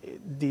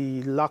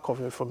 the lack of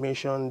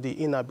information, the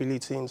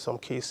inability in some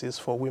cases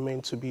for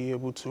women to be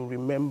able to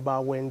remember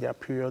when their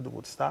period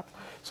would start.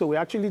 So we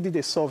actually did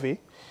a survey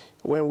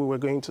when we were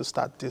going to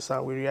start this,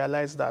 and we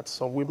realized that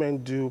some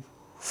women do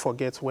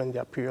forget when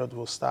their period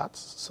will start.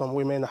 Some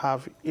women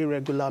have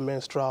irregular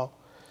menstrual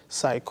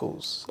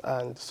cycles.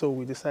 And so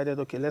we decided,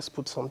 okay, let's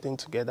put something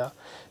together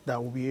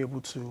that will be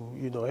able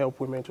to, help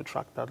women to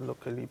track that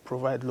locally,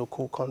 provide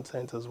local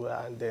content as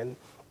well. And then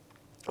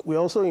we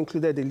also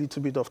included a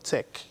little bit of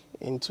tech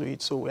into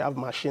it. So we have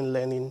machine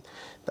learning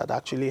that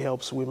actually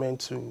helps women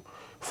to,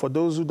 for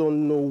those who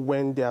don't know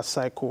when their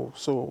cycle,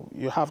 so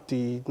you have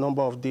the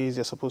number of days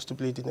you're supposed to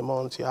bleed in a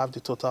month, you have the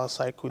total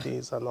cycle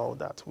days and all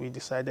that. We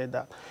decided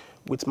that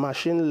with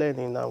machine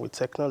learning and with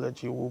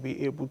technology, we'll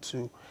be able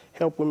to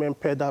help women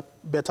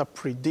better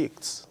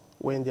predict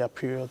when their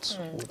periods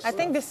would start. I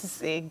think this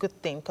is a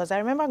good thing, because I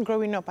remember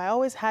growing up, I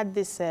always had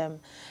this,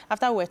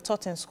 after we were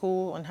taught in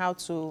school on how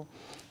to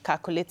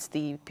calculate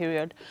the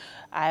period,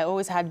 I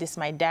always had this,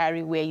 my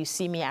diary, where you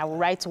see me, I will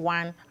write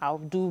one, I'll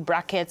do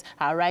brackets,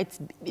 I'll write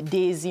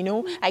days,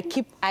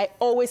 I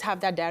always have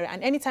that diary.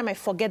 And anytime I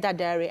forget that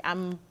diary,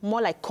 I'm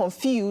more like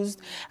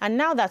confused. And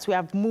now that we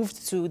have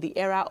moved to the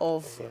era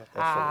of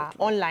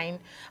online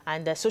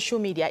and social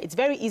media, it's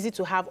very easy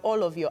to have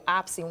all of your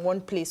apps in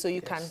one place so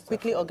you can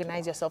quickly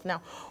organize yourself.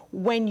 Now,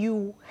 when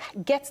you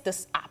get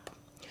this app,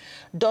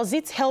 does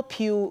it help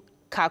you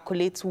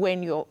calculate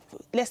when you're,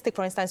 let's take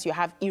for instance, you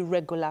have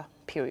irregular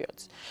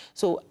periods.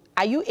 So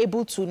are you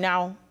able to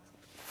now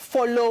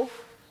follow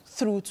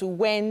through to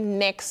when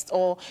next,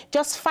 or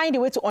just find a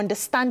way to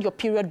understand your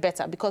period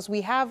better? Because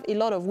we have a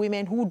lot of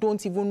women who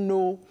don't even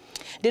know,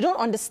 they don't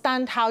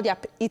understand how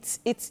it's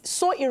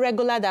so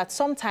irregular that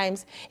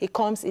sometimes it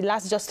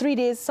lasts just 3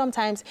 days,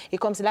 sometimes it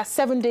lasts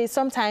 7 days,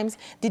 sometimes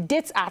the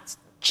dates are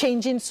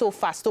changing so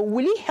fast. So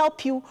will it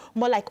help you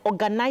more like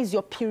organize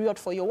your period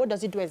for you? What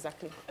does it do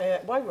exactly?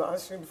 While you're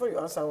answering, before you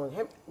answer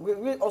one,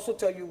 we'll also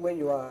tell you when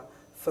you are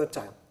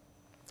fertile.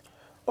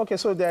 Okay,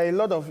 so there are a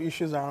lot of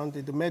issues around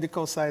it. The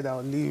medical side,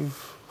 I'll leave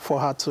for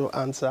her to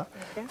answer.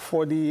 Okay.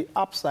 For the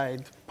app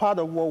side, part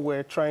of what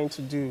we're trying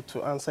to do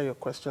to answer your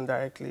question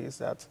directly is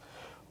that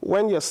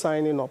when you're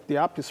signing up, the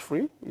app is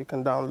free. You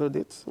can download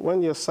it.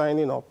 When you're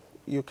signing up,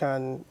 you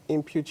can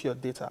input your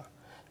data.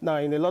 Now,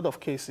 in a lot of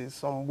cases,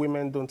 some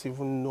women don't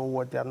even know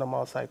what their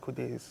normal cycle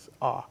days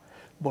are.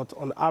 But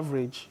on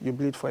average, you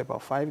bleed for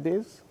about 5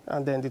 days,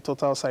 and then the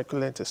total cycle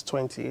length is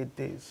 28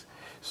 days.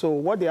 So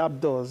what the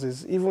app does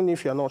is, even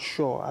if you're not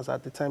sure as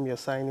at the time you're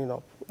signing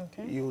up,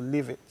 you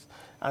leave it.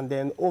 And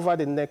then over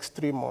the next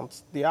 3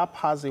 months, the app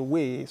has a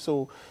way.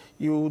 So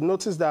you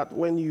notice that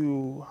when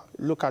you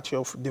look at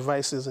your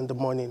devices in the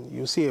morning,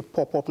 you see a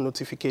pop-up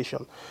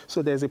notification.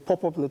 So there's a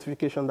pop-up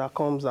notification that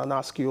comes and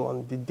asks you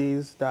on the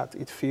days that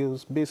it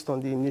feels based on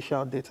the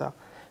initial data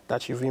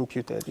that you've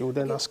imputed. It will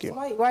then ask you. So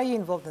why are you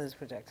involved in this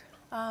project?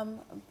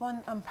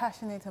 One, I'm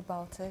passionate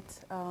about it.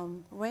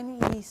 When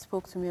he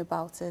spoke to me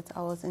about it,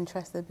 I was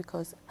interested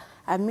because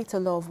I meet a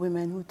lot of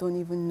women who don't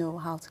even know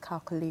how to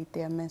calculate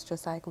their menstrual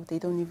cycle. They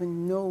don't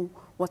even know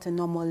what a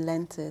normal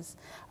length is.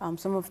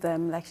 Some of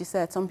them, like she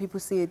said, some people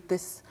see it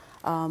this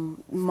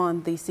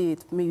month, they see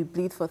it maybe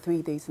bleed for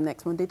 3 days the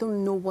next month. They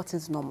don't know what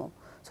is normal.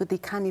 So they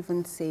can't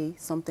even say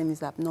something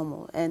is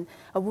abnormal. And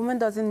a woman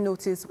doesn't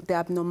notice the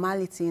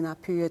abnormality in her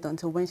period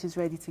until when she's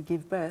ready to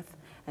give birth.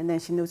 And then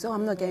she knows, oh,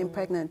 I'm not getting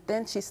pregnant.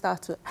 Then she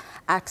starts to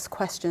ask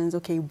questions,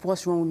 okay,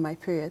 what's wrong with my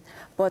period?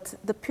 But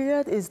the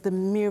period is the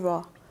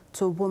mirror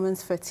to a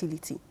woman's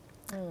fertility.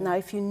 Now,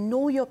 if you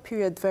know your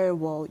period very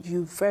well,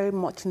 you very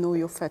much know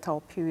your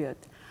fertile period.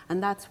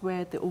 And that's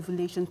where the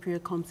ovulation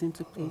period comes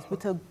into place.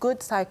 With a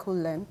good cycle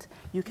length,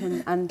 you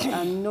can, and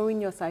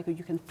knowing your cycle,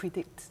 you can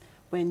predict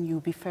when you'll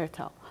be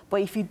fertile.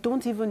 But if you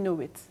don't even know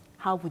it,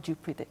 how would you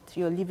predict?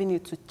 You're leaving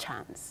it to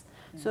chance.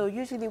 So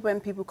usually when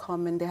people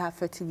come and they have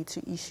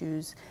fertility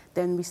issues,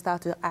 then we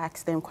start to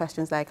ask them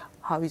questions like,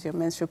 how is your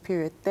menstrual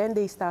period? Then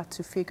they start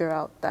to figure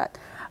out that,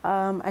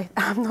 I'm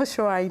not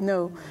sure I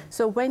know.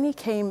 So when he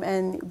came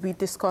and we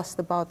discussed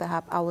about the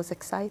app, I was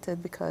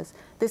excited because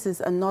this is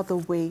another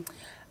way.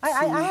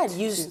 I had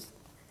used,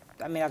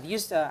 I mean, I've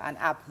used an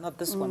app, not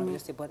this one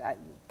obviously, but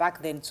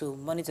back then to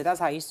monitor. That's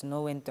how I used to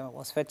know when I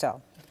was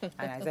fertile.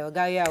 And I said,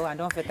 oh, yeah, I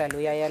don't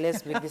fertile. Yeah,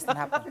 let's make this thing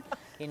happen,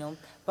 you know.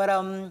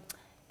 But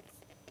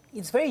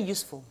it's very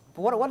useful.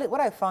 But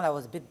what I found that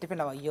was a bit different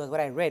about yours,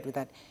 what I read, was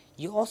that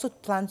you also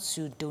plan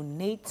to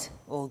donate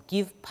or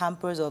give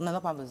Pampers, or no,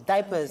 not Pampers,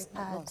 diapers,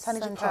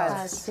 sanitary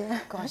pads. Yeah.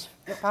 Gosh,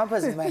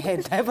 Pampers in my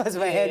head, diapers in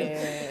my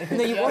head. You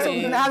know, you also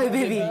have a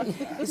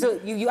baby. So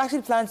you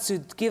actually plan to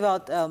give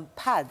out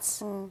pads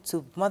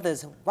to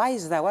mothers. Why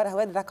is that?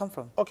 Where did that come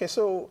from? Okay,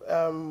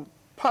 so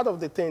part of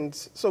the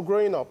things, so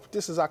growing up,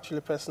 this is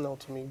actually personal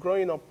to me.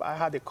 Growing up, I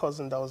had a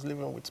cousin that was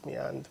living with me,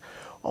 and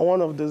on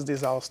one of those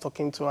days I was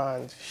talking to her,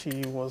 and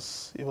it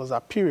was her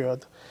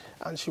period,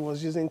 and she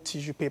was using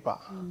tissue paper.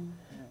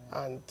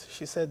 And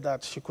she said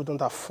that she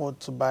couldn't afford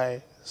to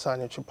buy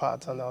sanitary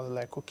pads, and I was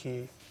like,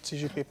 okay,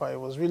 tissue paper. It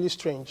was really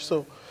strange.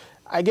 So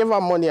I gave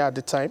her money at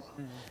the time,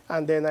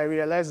 and then I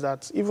realized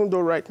that even though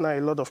right now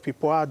a lot of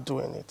people are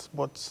doing it,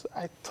 but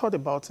I thought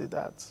about it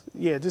that,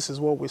 yeah, this is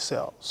what we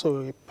sell. So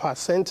a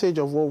percentage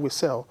of what we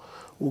sell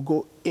will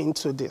go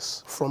into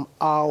this from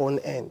our own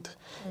end.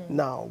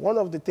 Now, one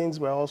of the things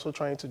we're also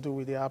trying to do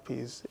with the app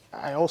is,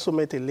 I also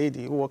met a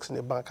lady who works in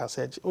a bank and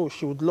said, oh,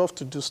 she would love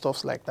to do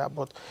stuff like that,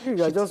 but...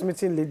 You are just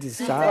meeting ladies.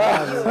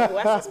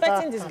 We're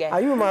suspecting this guy.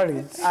 Are you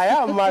married? I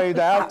am married.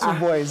 I have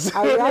 2 boys.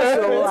 I will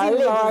ask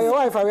your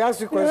wife, I will ask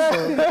you a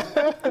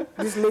question.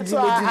 This lady, So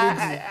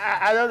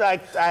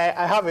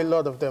I have a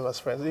lot of them as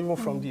friends, even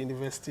from the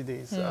university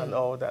days and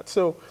all that.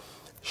 So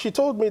she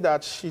told me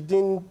that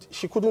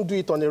she couldn't do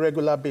it on a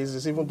regular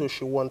basis, even though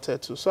she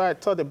wanted to. So I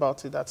thought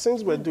about it that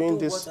since we're doing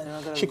this,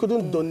 she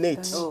couldn't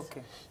donate. Oh,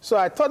 okay. So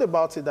I thought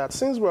about it that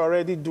since we're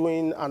already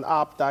doing an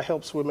app that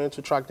helps women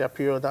to track their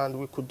period, and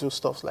we could do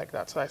stuff like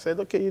that. So I said,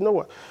 okay, you know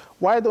what?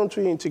 Why don't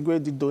we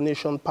integrate the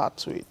donation part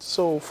to it?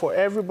 So for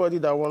everybody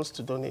that wants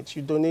to donate,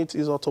 you donate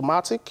is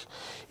automatic.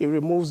 It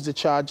removes the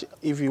charge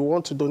if you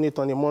want to donate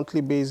on a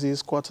monthly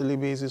basis, quarterly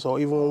basis, or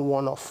even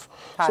one-off.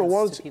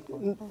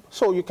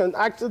 So you can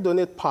actually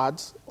donate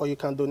pads, or you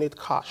can donate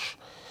cash.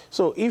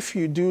 So if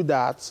you do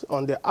that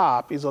on the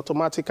app, it's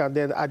automatic, and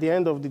then at the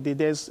end of the day,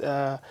 there's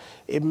a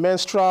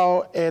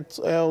menstrual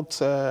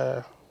health.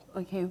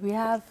 Okay, we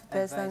have,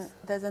 there's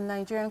a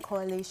Nigerian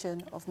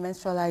Coalition of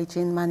Menstrual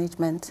Hygiene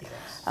Management,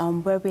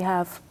 where we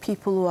have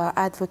people who are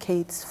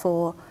advocates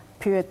for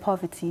period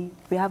poverty.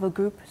 We have a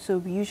group, so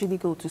we usually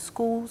go to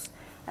schools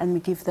and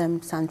we give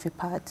them sanitary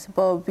pads.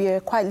 But we are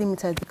quite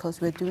limited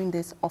because we're doing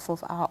this off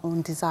of our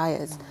own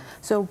desires.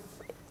 So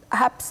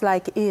apps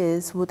like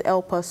Ears would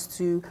help us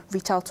to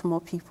reach out to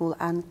more people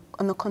and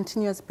on a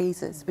continuous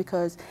basis,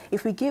 because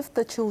if we give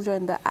the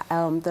children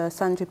the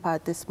sanitary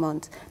pad this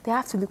month, they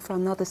have to look for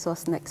another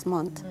source next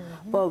month.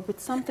 But with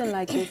something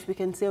like this, we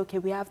can say, okay,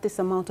 we have this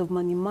amount of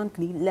money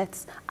monthly,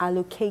 let's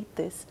allocate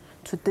this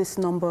to this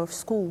number of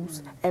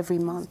schools every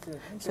month.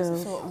 So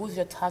who's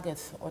your target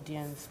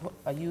audience?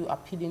 Are you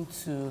appealing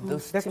to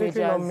those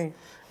Definitely not me.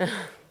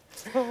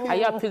 Are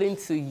you appealing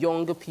to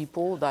younger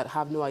people that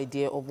have no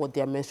idea of what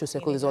their menstrual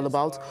cycle is all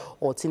about,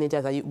 or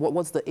teenagers?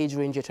 What's the age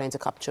range you're trying to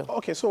capture?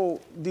 Okay, so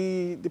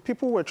the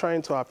people we're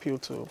trying to appeal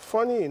to,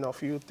 funny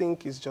enough, you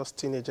think it's just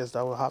teenagers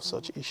that will have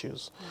such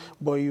issues.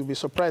 But you'll be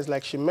surprised,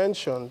 like she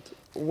mentioned,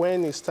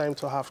 when it's time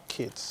to have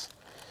kids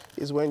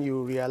is when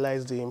you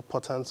realize the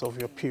importance of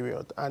your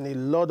period. And a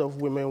lot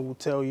of women will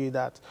tell you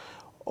that,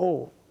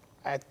 oh,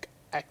 I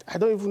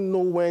don't even know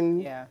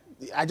when... Yeah.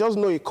 I just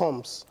know it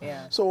comes.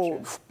 Yeah,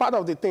 so part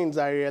of the things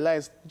I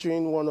realized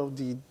during one of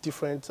the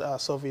different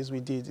surveys we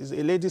did is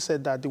a lady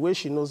said that the way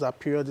she knows her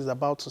period is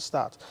about to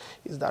start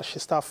is that she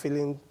starts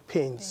feeling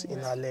pains in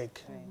her leg.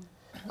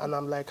 And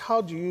I'm like,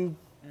 how do you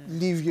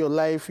live your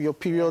life, your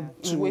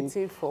period to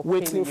waiting for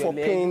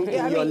pain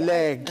in your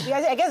leg.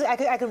 Yeah, I guess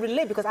I can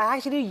relate because I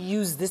actually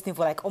used this thing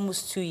for like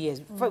almost 2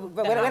 years.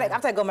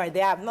 After I got married,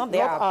 not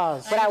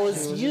ours, but I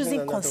was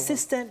using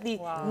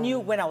consistently. Knew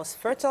when I was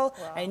fertile.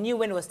 I knew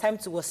when it was time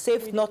to was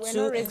safe not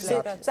to.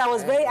 So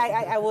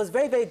I was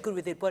very very good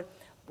with it. But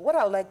what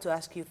I would like to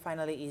ask you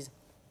finally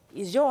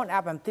is your own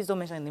app, and please don't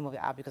mention the name of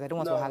the app because I don't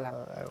want to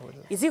holler.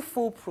 Is it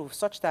foolproof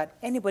such that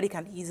anybody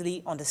can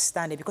easily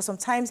understand it? Because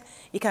sometimes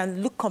it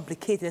can look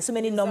complicated. There's so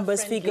many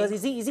numbers, figures.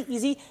 Is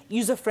it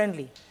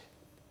user-friendly?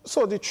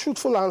 So the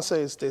truthful answer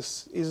is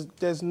this,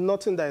 there's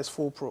nothing that is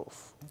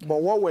foolproof.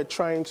 But what we're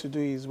trying to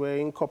do is we're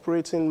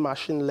incorporating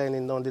machine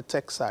learning on the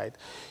tech side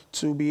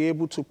to be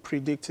able to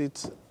predict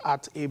it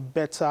at a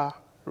better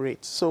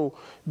rate. So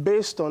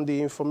based on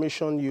the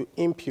information you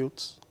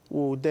input,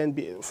 will then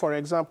be, for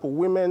example,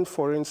 women,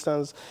 for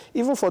instance,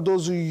 even for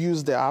those who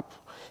use the app,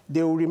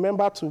 they will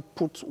remember to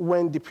put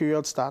when the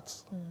period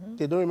starts.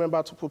 They don't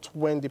remember to put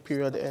when the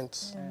period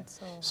ends.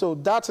 So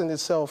that in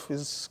itself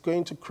is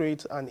going to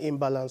create an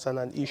imbalance and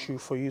an issue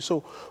for you.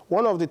 So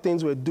one of the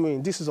things we're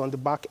doing, this is on the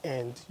back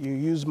end, you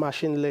use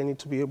machine learning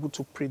to be able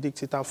to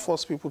predict it and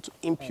force people to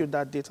input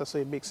that data so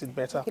it makes it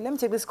better. Okay, let me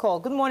take this call.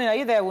 Good morning. Are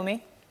you there,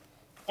 Wumi?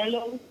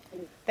 Hello.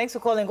 Thanks for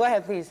calling. Go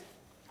ahead, please.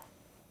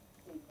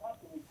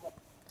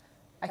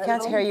 I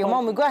can't hear you.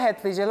 Mom, go ahead,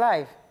 please. You're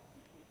live.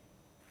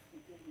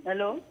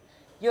 Hello?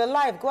 You're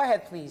live. Go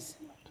ahead, please.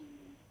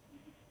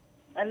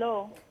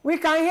 Hello? We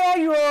can hear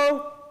you.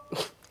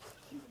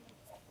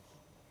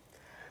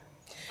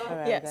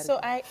 Yeah, so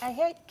I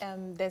heard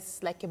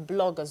there's like a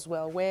blog as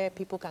well where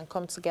people can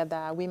come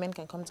together, women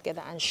can come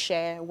together and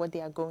share what they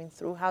are going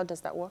through. How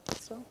does that work?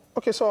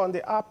 Okay, so on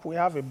the app, we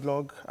have a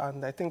blog,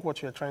 and I think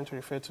what you're trying to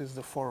refer to is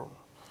the forum.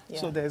 Yeah.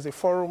 So there's a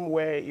forum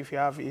where if you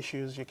have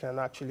issues, you can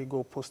actually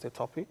go post a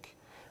topic.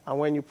 And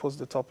when you post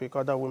the topic,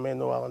 other women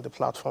who are on the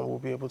platform will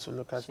be able to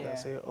look at it and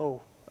say, oh,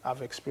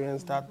 I've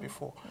experienced that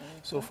before.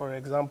 So for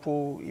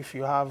example, if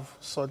you have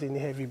sudden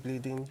heavy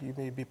bleeding, you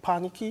may be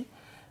panicky,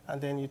 and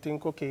then you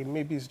think, okay,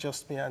 maybe it's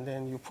just me, and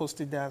then you post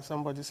it there, and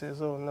somebody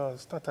says, oh, no,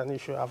 it's not an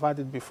issue. I've had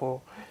it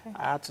before.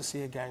 I had to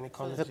see a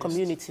gynecologist. The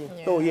community.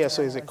 Oh, yeah,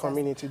 so it's a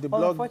community. The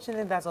blog.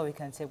 Unfortunately, that's all we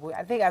can say. But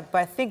I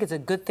think it's a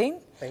good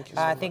thing. Thank you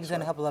so I think it's going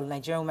to help a lot of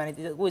Nigerian women.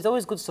 It's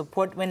always good to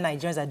support when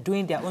Nigerians are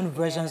doing their own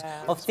versions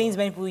of things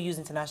many people use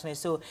internationally.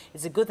 So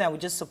it's a good thing. We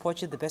just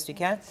support you the best we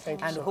can,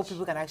 and hope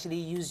people can actually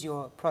use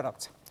your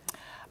product.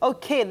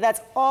 Okay,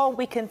 that's all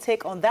we can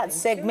take on that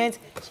segment.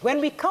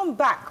 When we come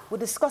back, we'll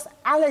discuss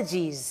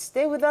allergies.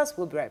 Stay with us.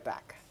 We'll be right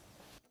back.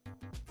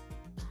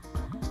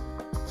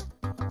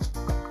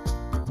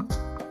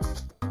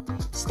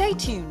 Stay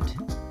tuned.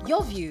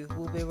 Your View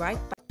will be right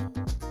back.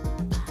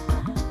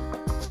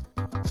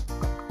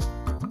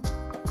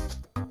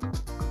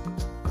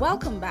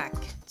 Welcome back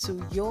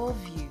to Your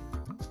View.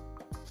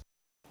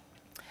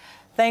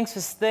 Thanks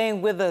for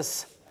staying with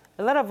us.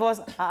 A lot of us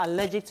are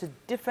allergic to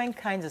different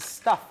kinds of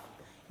stuff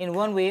in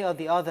one way or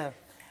the other,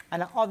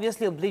 and are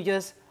obviously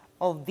oblivious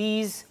of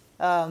these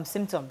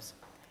symptoms.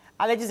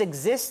 Allergies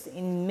exist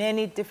in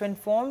many different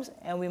forms,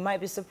 and we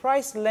might be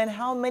surprised to learn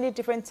how many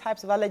different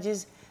types of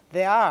allergies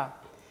there are.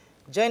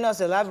 Join us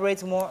to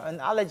elaborate more on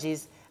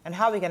allergies and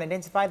how we can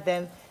identify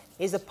them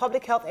is a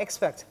public health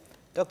expert,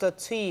 Dr.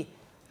 Tui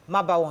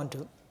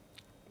Mabawandu.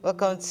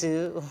 Welcome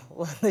to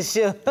the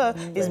show.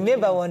 It's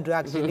Mabawandu,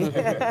 actually. You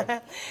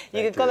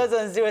can call us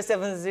on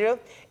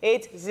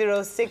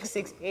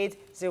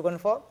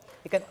 070-80668014.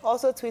 You can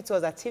also tweet to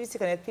us at TVC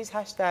Connect. Please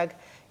hashtag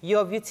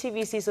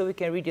YourViewTVC so we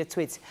can read your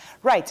tweets.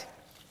 Right,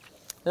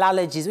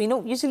 allergies. You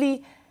know,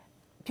 usually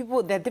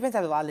people, there are different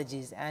types of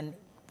allergies, and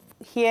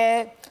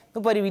here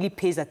nobody really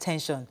pays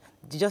attention.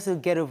 You just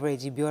get over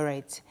it, you'll be all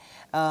right.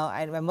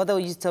 And my mother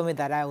used to tell me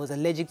that I was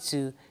allergic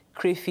to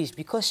crayfish.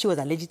 Because she was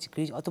allergic to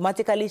crayfish,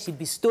 automatically she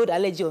bestowed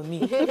allergy on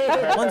me.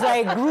 Until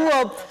I grew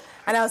up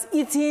and I was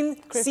eating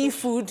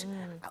seafood,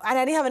 and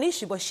I didn't have an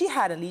issue, but she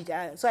had allergy.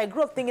 So I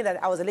grew up thinking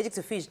that I was allergic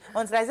to fish.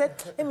 Until I said,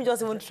 let me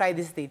just even try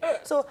this thing.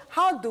 So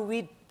how do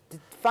we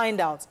find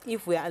out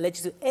if we are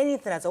allergic to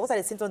anything at all? What are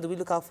the symptoms do we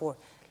look out for?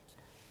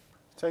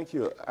 Thank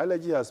you.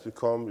 Allergy has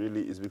become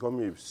it's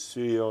becoming a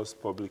serious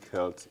public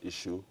health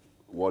issue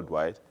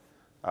worldwide,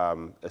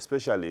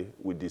 especially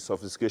with the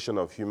sophistication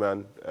of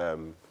human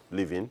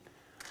living.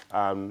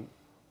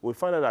 We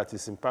find out that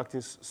it's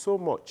impacting so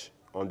much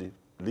on the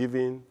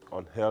living,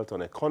 on health,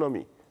 on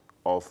economy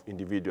of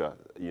individuals,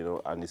 you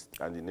know, and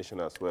the nation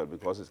as well,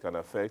 because it can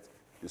affect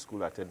the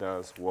school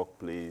attendance,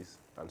 workplace,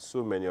 and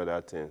so many other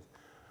things.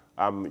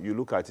 You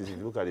look at it, you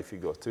look at the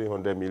figure of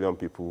 300 million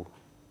people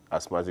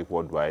asthmatic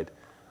worldwide,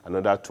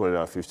 another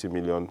 250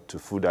 million to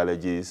food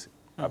allergies,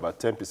 about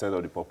 10%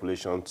 of the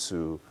population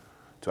to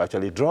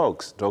actually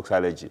drugs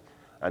allergy.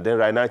 And then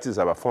right now it is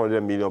about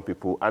 400 million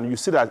people. And you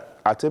see that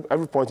at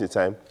every point in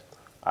time,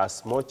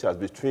 as much as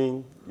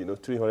between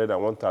 $300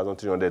 and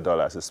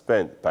 $1,300 is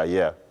spent per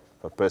year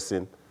per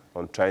person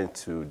on trying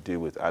to deal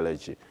with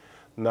allergy.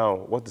 Now,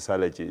 what is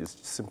allergy? It's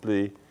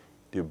simply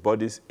the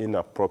body's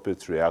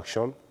inappropriate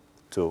reaction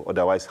to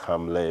otherwise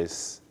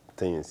harmless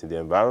things in the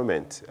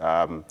environment.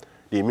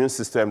 The immune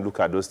system look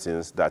at those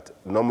things that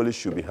normally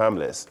should be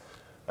harmless.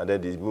 And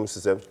then the immune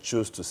system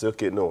choose to say,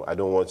 okay, no, I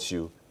don't want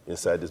you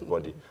inside this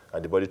body.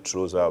 And the body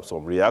throws out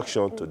some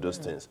reaction to those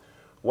things.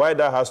 Why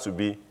that has to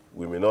be,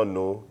 we may not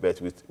know,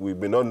 but we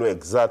may not know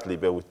exactly,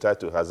 but we try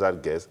to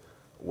hazard guess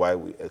why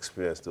we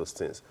experience those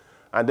things.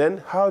 And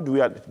then how do we,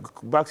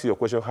 back to your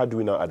question, how do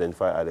we now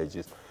identify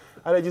allergies?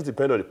 Allergies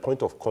depend on the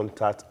point of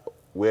contact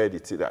where the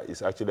thing that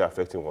is actually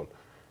affecting one.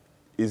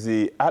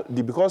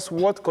 Because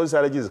what causes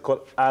allergies is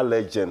called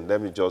allergen.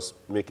 Let me just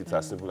make it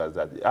as simple as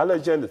that. The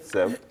allergen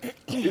itself,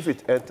 if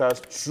it enters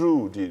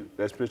through the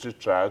respiratory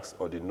tracts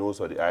or the nose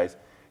or the eyes,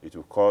 it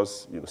will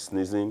cause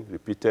sneezing,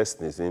 repeated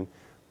sneezing,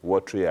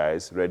 watery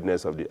eyes,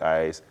 redness of the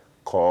eyes,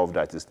 cough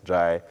that is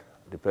dry.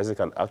 The person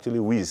can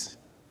actually wheeze,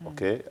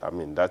 okay? I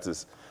mean, that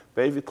is...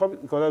 But if you come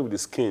in contact with the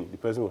skin, the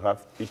person will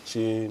have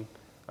itching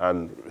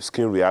and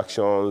skin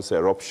reactions,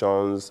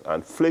 eruptions,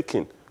 and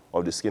flaking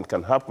of the skin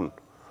can happen.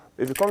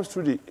 If it comes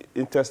through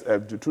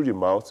the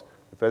mouth,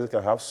 the person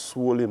can have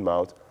swollen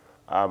mouth,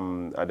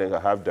 and then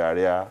can have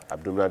diarrhea,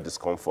 abdominal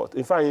discomfort.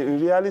 In fact, in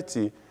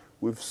reality,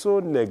 we've so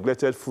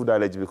neglected food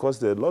allergy because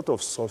there's a lot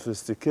of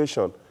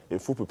sophistication in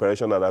food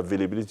preparation and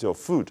availability of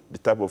food, the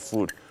type of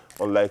food.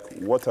 Unlike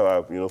what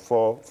our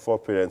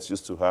foreparents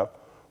used to have,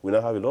 we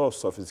now have a lot of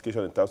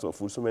sophistication in terms of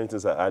food. So many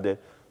things are added.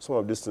 Some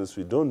of these things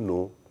we don't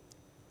know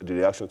the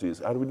reaction to it.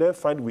 And we then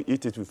find we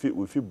eat it,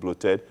 we feel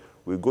bloated.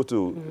 We go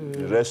to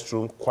the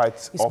restroom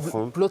quite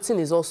often. Bloating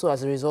is also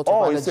as a result of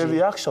allergy. It's a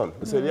reaction.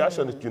 It's a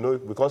reaction,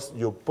 because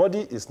your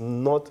body is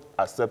not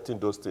accepting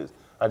those things.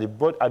 And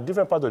a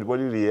different part of the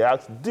body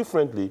reacts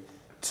differently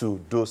to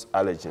those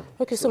allergens.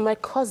 Okay, so my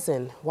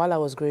cousin, while I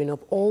was growing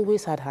up,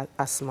 always had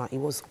asthma. It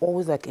was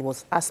always like it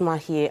was asthma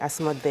here,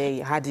 asthma there. He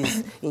had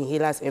his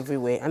inhalers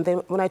everywhere. And then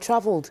when I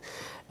traveled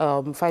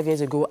 5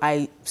 years ago,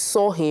 I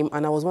saw him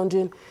and I was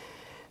wondering,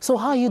 so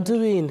how are you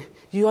doing?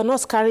 You are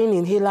not carrying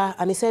inhaler.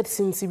 And he said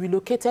since he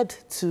relocated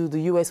to the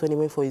US when he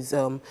went for his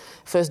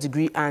first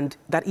degree and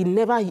that he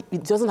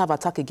doesn't have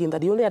attack again,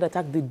 that he only had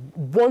attack the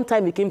one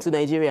time he came to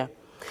Nigeria.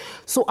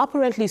 So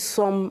apparently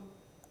some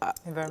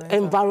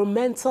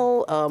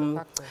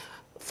environmental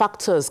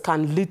factors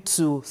can lead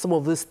to some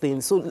of these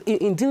things. So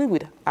in dealing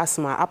with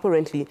asthma,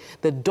 apparently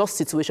the dust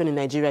situation in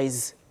Nigeria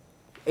is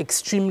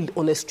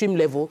on extreme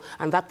level,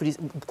 and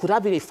could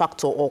that be a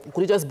factor, or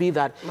could it just be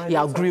that you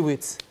agree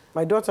with?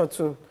 My daughter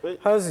too,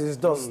 hers is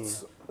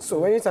dust.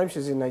 So anytime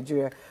she's in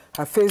Nigeria,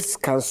 her face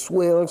can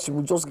swell, she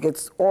will just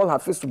get, all her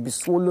face will be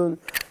swollen.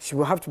 She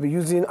will have to be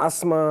using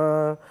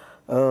asthma,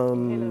 the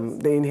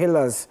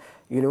inhalers,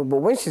 but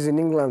when she's in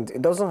England,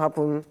 it doesn't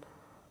happen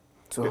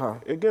to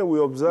her. Again, we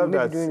observe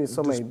that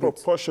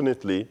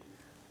disproportionately,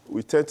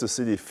 we tend to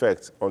see the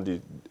effect on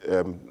the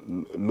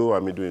low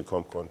and middle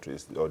income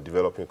countries, or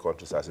developing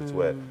countries as it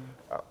were.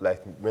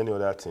 Like many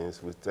other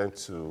things, we tend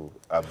to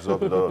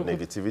absorb a lot of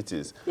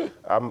negativities.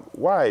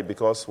 Why?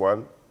 Because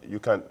one, you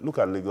can look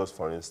at Lagos,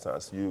 for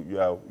instance. You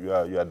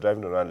are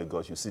driving around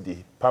Lagos, you see the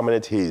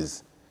permanent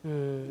haze.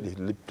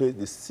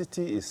 The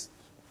city is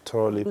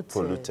thoroughly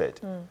polluted.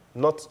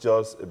 Not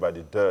just about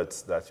the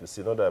dirt that you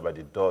see, not about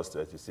the dust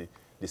that you see.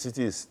 The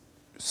city is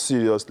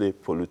seriously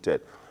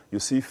polluted. You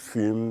see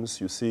fumes,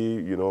 you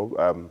see,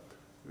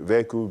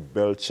 vehicle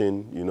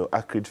belching,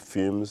 acrid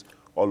fumes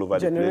all over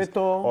the place.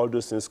 All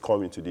those things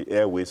come into the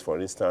airways, for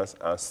instance,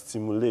 and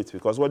stimulate.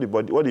 Because what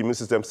the immune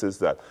system says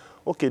that,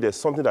 okay, there's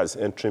something that's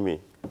entering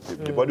me.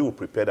 The body will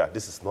prepare that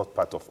this is not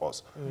part of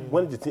us.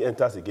 When the thing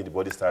enters again, the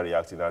body starts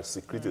reacting and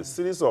secreting a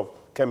series of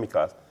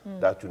chemicals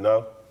that will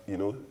now,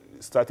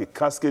 start a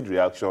cascade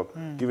reaction,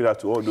 giving out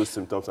to all those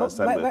symptoms and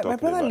signs we're talking about.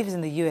 My brother lives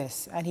in the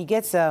US, and he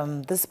gets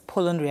this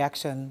pollen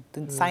reaction,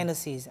 the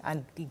sinuses,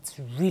 and it's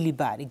really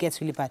bad. It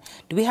gets really bad.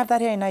 Do we have that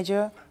here in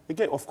Nigeria?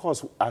 Again, of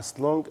course, as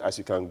long as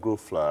you can grow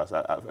flowers,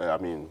 I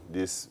mean,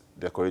 these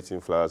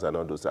decorating flowers and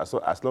all those, so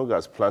as long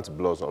as plant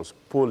blossoms,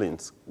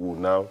 pollens will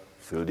now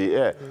fill the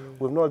air.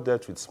 We've not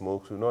dealt with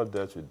smoke, we've not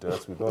dealt with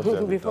dust, we've not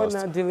dealt with dust.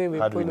 How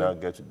do we now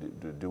get to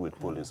deal with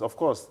pollens? Of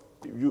course,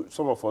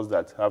 some of us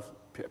that have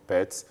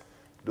pets,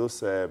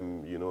 those,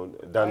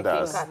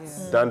 danders,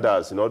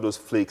 those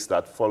flakes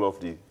that fall off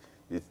the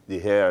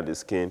hair and the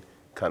skin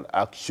can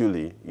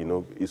actually,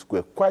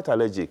 we're quite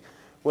allergic.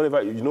 Whenever,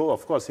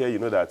 of course, here,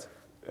 that,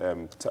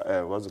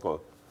 what's it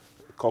called,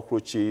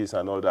 cockroaches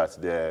and all that,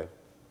 they're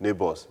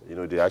neighbors,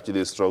 they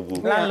actually struggle.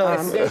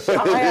 Landlords.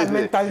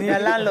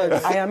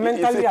 I am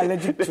mentally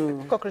allergic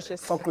to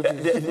cockroaches.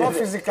 Not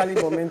physically,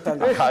 but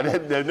mentally.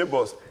 They're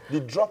neighbors. The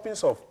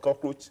droppings of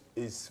cockroach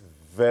is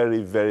very,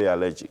 very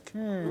allergic.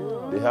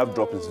 They have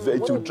droppings. It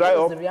will dry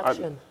up.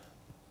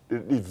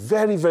 It's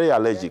very, very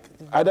allergic,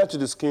 either to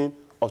the skin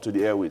or to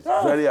the airways.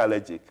 Very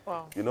allergic.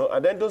 Wow.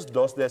 And then those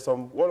dust, there's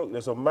some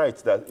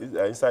mites that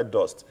are inside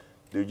dust.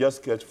 They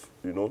just get,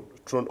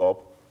 thrown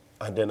up,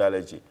 and then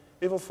allergy.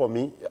 Even for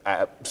me,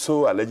 I'm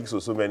so allergic to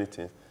so many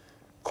things.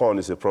 Corn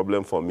is a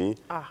problem for me.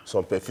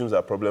 Some perfumes are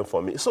a problem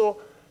for me. So,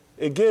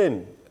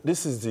 again,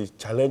 this is the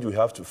challenge we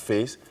have to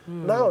face.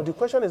 Now, the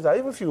question is that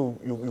even if you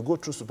go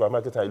through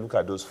supermarket and you look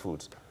at those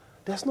foods,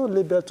 there's no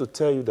label to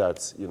tell you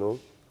that, you know,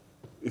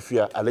 if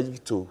you are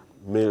allergic to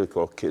milk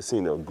or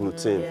casein or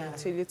gluten,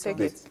 Till you take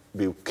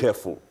be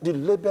careful. The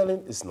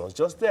labeling is not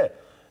just there.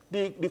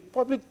 The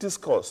public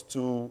discourse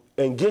to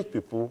engage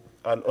people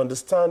and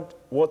understand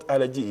what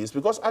allergy is,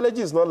 because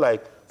allergy is not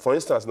like, for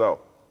instance now,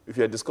 if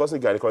you're discussing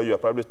gynecology, you're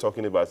probably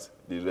talking about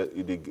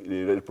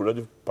the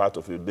reproductive part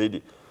of a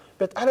lady.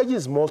 But allergy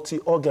is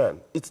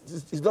multi-organ. It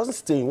doesn't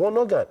stay in one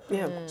organ.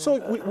 Yeah. So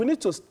we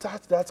need to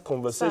start that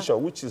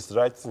conversation, which is the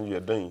right thing you're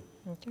doing,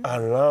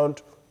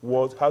 around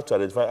how to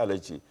identify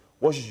allergy.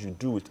 What should you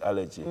do with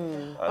allergy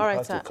and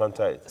how to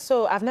counter it?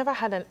 So I've never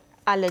had an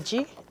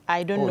allergy.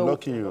 I don't know.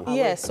 Lucky you.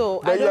 Yeah,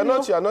 so but you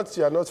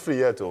are not free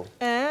yet, though.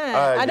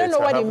 I don't know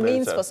what it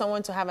means for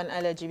someone to have an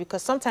allergy,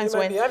 because sometimes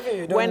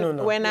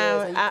when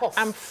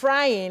I'm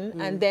frying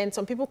and then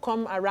some people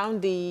come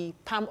around the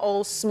palm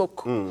oil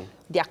smoke,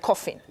 they are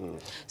coughing.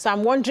 So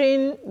I'm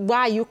wondering,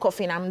 why are you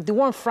coughing? I'm the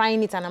one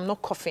frying it and I'm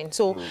not coughing.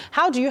 So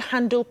how do you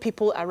handle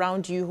people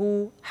around you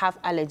who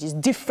have allergies,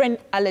 different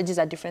allergies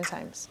at different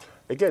times?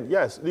 Again,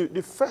 yes,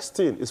 the first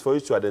thing is for you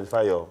to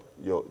identify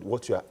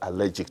what you are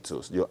allergic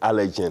to, your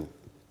allergen.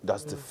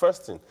 That's the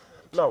first thing.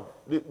 Now,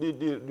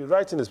 the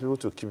right thing is people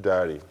to keep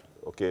diary.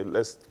 Okay,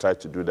 let's try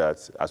to do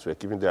that. As we're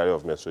keeping diary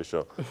of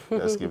menstruation,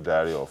 let's keep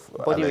diary of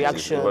body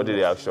reaction. Body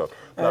reaction.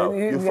 Now,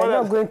 you're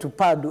not going to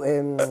pad,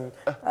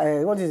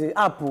 what is it,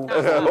 Apple?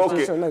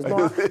 Okay.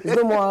 It's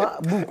no more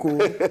book.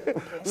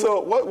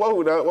 So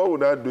what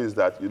would I do is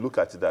that you look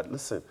at it that,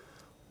 listen,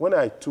 when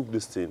I took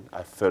this thing,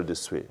 I felt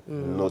this way.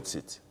 Note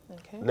it.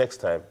 Okay. Next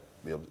time,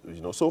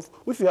 you know, so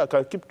if you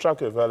can keep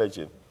track of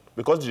allergen,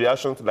 because the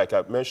reactions, like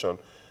I mentioned,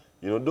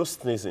 you know, those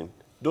sneezing,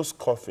 those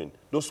coughing,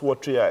 those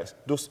watery eyes,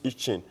 those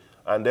itching,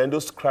 and then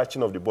those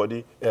scratching of the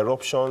body,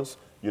 eruptions,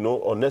 you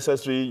know,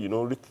 unnecessary, you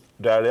know,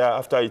 diarrhea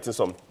after eating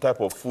some type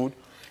of food,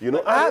 you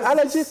know,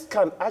 allergies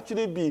can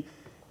actually be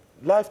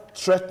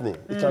life-threatening.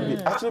 It can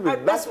be actually be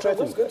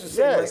life-threatening. I was going to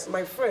say, yes.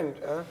 My friend,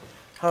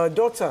 her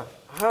daughter,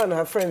 her and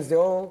her friends, they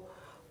all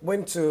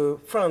went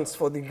to France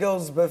for the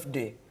girl's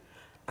birthday,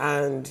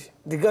 and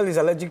the girl is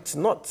allergic to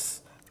nuts.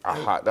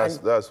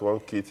 That's one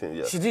key thing,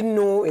 yes. She didn't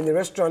know in the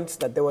restaurant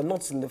that there were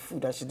nuts in the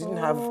food, and she didn't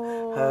have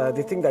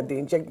the thing that they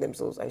inject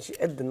themselves, and she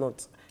ate the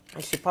nuts,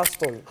 and she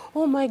passed on.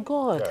 Oh my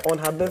God. On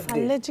her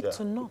birthday. Allergic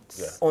to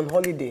nuts. On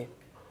holiday.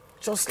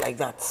 Just like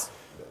that.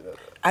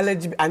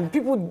 Allergy, and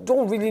people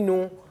don't really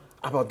know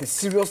about the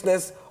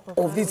seriousness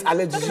of these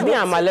allergies. Me,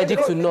 I'm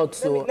allergic to nuts,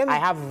 so I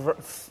have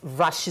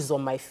rashes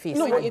on my face.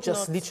 No, I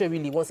just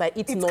literally, once I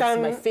eat nuts,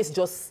 my face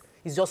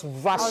is just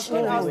rash.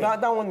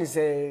 That one is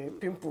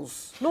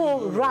pimples.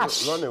 No,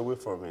 rash. Run away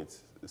from it.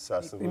 It's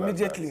as simple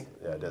immediately. As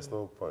that. Yeah, there's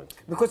no point.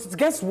 Because it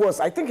gets worse.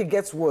 I think it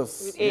gets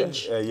worse. With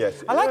age.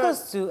 Yes. I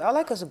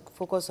like us to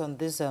focus on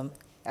this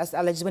as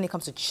allergies when it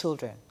comes to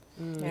children.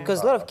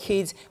 Because a lot of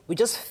kids, we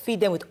just feed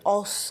them with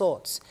all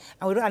sorts,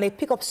 and they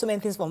pick up so many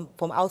things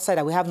from outside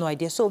that we have no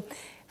idea. So,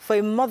 for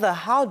a mother,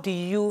 how do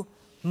you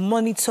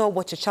monitor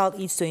what your child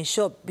eats to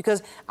ensure?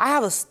 Because I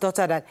have a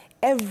daughter that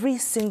every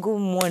single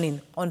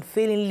morning,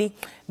 unfailingly,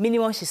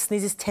 minimum she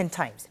sneezes 10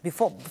 times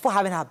before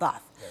having her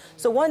bath.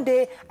 So one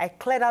day, I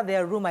cleared out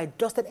their room, I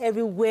dusted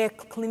everywhere,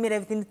 cleaned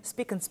everything,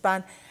 spick and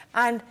span,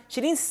 and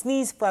she didn't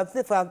sneeze for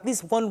at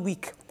least 1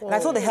 week. And I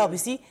told the help, you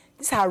see,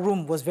 her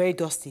room was very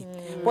dusty.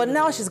 But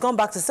now she's gone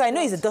back to, so I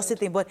know it's a dusty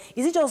thing, but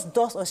is it just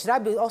dust, or should I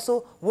be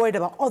also worried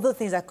about other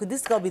things? Could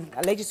this girl be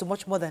allergic to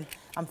much more than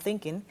I'm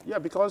thinking? Yeah,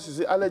 because you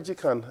see, allergy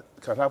can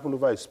happen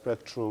over a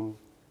spectrum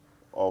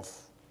of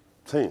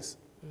things,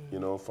 you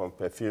know, from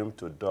perfume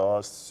to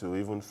dust to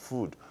even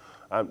food.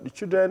 The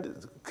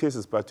children's case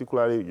is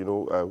particularly, you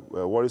know,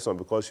 worrisome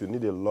because you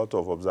need a lot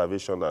of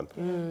observation and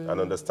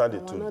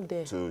understanding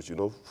to, you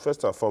know,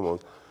 first and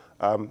foremost,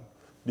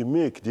 the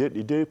milk,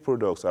 the dairy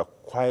products are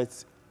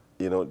quite,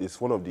 you know, it's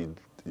one of the,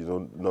 you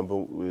know,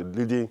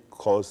 leading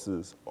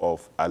causes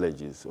of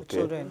allergies. Okay,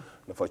 children.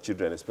 For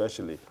children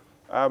especially.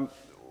 I've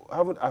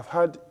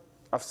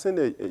seen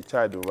a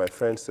child with my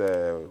friends.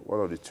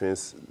 One of the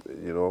twins,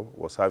 you know,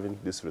 was having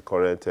this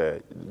recurrent,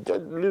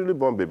 little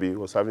born baby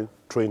was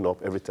throwing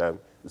up every time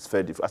it's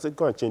fed. I said,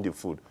 go and change the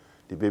food.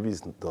 The baby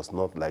does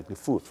not like the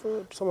food.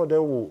 Some of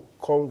them will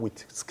come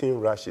with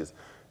skin rashes.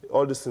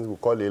 All these things we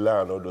call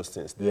Ela and all those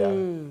things, they are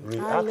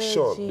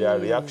reaction. They are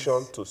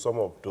reaction to some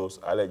of those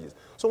allergies.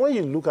 So when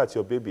you look at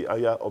your baby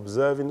and you are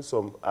observing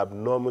some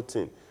abnormal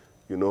thing,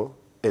 you know,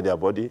 in their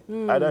body,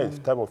 either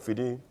in time of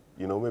feeding,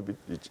 you know, maybe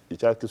the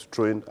child keeps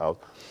throwing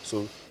out.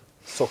 So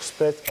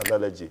suspect an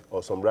allergy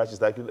or some rashes.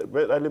 Like you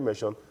earlier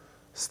mentioned,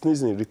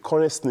 sneezing,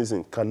 recurrent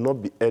sneezing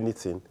cannot be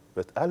anything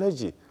but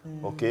allergy.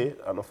 Okay,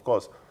 and of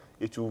course,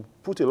 it will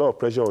put a lot of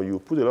pressure on you,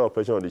 put a lot of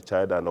pressure on the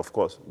child, and of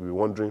course, we'll be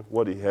wondering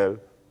what the hell.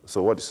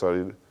 So what is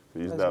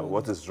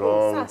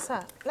wrong?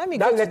 Sir, let me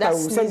go to that letter,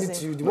 we'll send it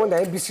to you. The one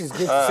that NBC is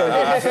going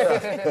to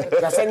send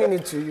They're sending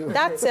it to you.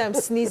 That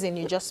sneezing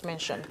you just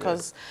mentioned,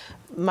 because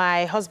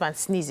my husband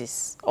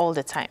sneezes all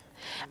the time.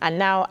 And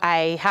now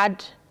I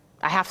had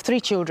I have 3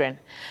 children,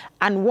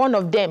 and one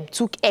of them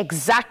took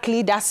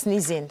exactly that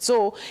sneezing.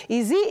 So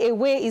is it a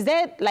way,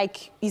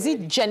 is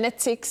it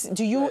genetics?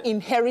 Do you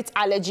inherit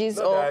allergies?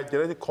 No, or? there are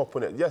genetic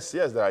components.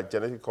 Yes, there are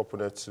genetic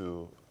components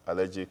to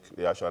allergic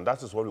reaction, and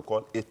that is what we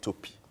call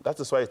atopy. That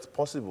is why it's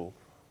possible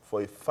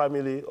for a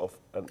family of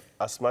an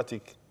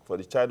asthmatic, for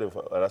the child of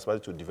an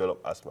asthmatic to develop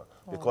asthma,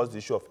 because the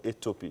issue of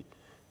atopy,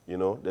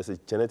 there's a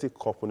genetic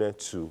component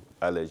to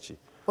allergy.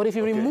 But if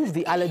you remove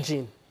the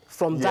allergen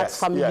from that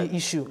family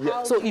issue.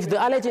 So if the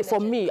allergy, for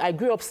me, I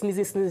grew up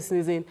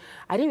sneezing.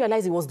 I didn't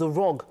realize it was the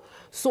rug.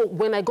 So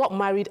when I got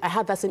married, I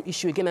had that same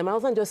issue again. And my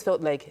husband just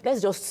felt like,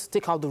 let's just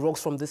take out the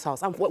rugs from this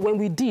house. And when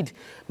we did,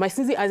 my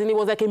sneezing, as in, it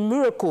was like a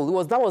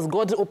miracle. That was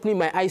God opening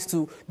my eyes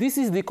to, this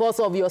is because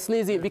of your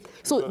sneezing.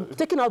 So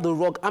taking out the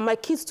rug, and my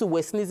kids too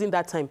were sneezing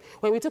that time.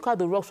 When we took out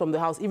the rugs from the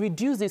house, it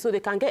reduced it so they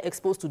can get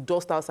exposed to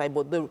dust outside,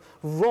 but the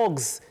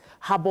rugs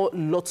harbor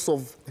lots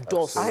of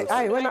dust.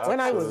 When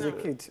I was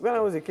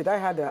a kid, I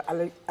had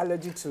an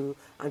allergy to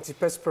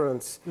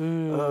antiperspirants,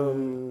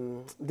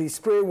 the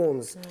spray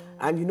ones.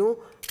 And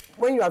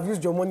when you have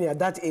used your money at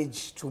that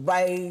age to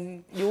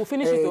buy, you will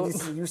finish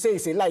it. You say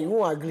it's a lie. You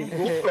won't agree.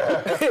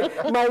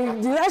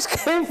 The rash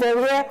came from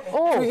here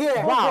to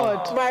here.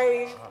 Wow!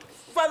 My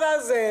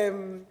father's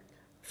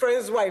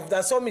friend's wife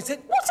that saw me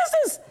said, "What is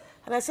this?"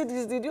 And I said,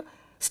 "This video.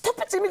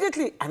 Stop it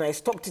immediately!" And I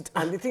stopped it,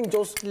 and the thing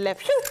just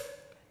left.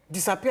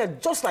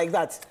 Disappeared just like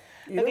that.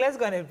 Look, let's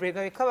go on a break.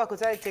 When we come back, we'll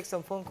try to take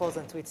some phone calls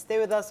and tweets. Stay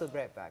with us, we'll be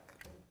right back.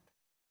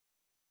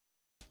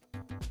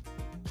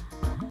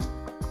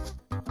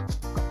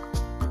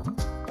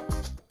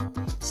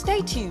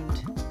 Stay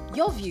tuned.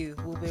 Your View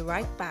will be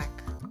right back.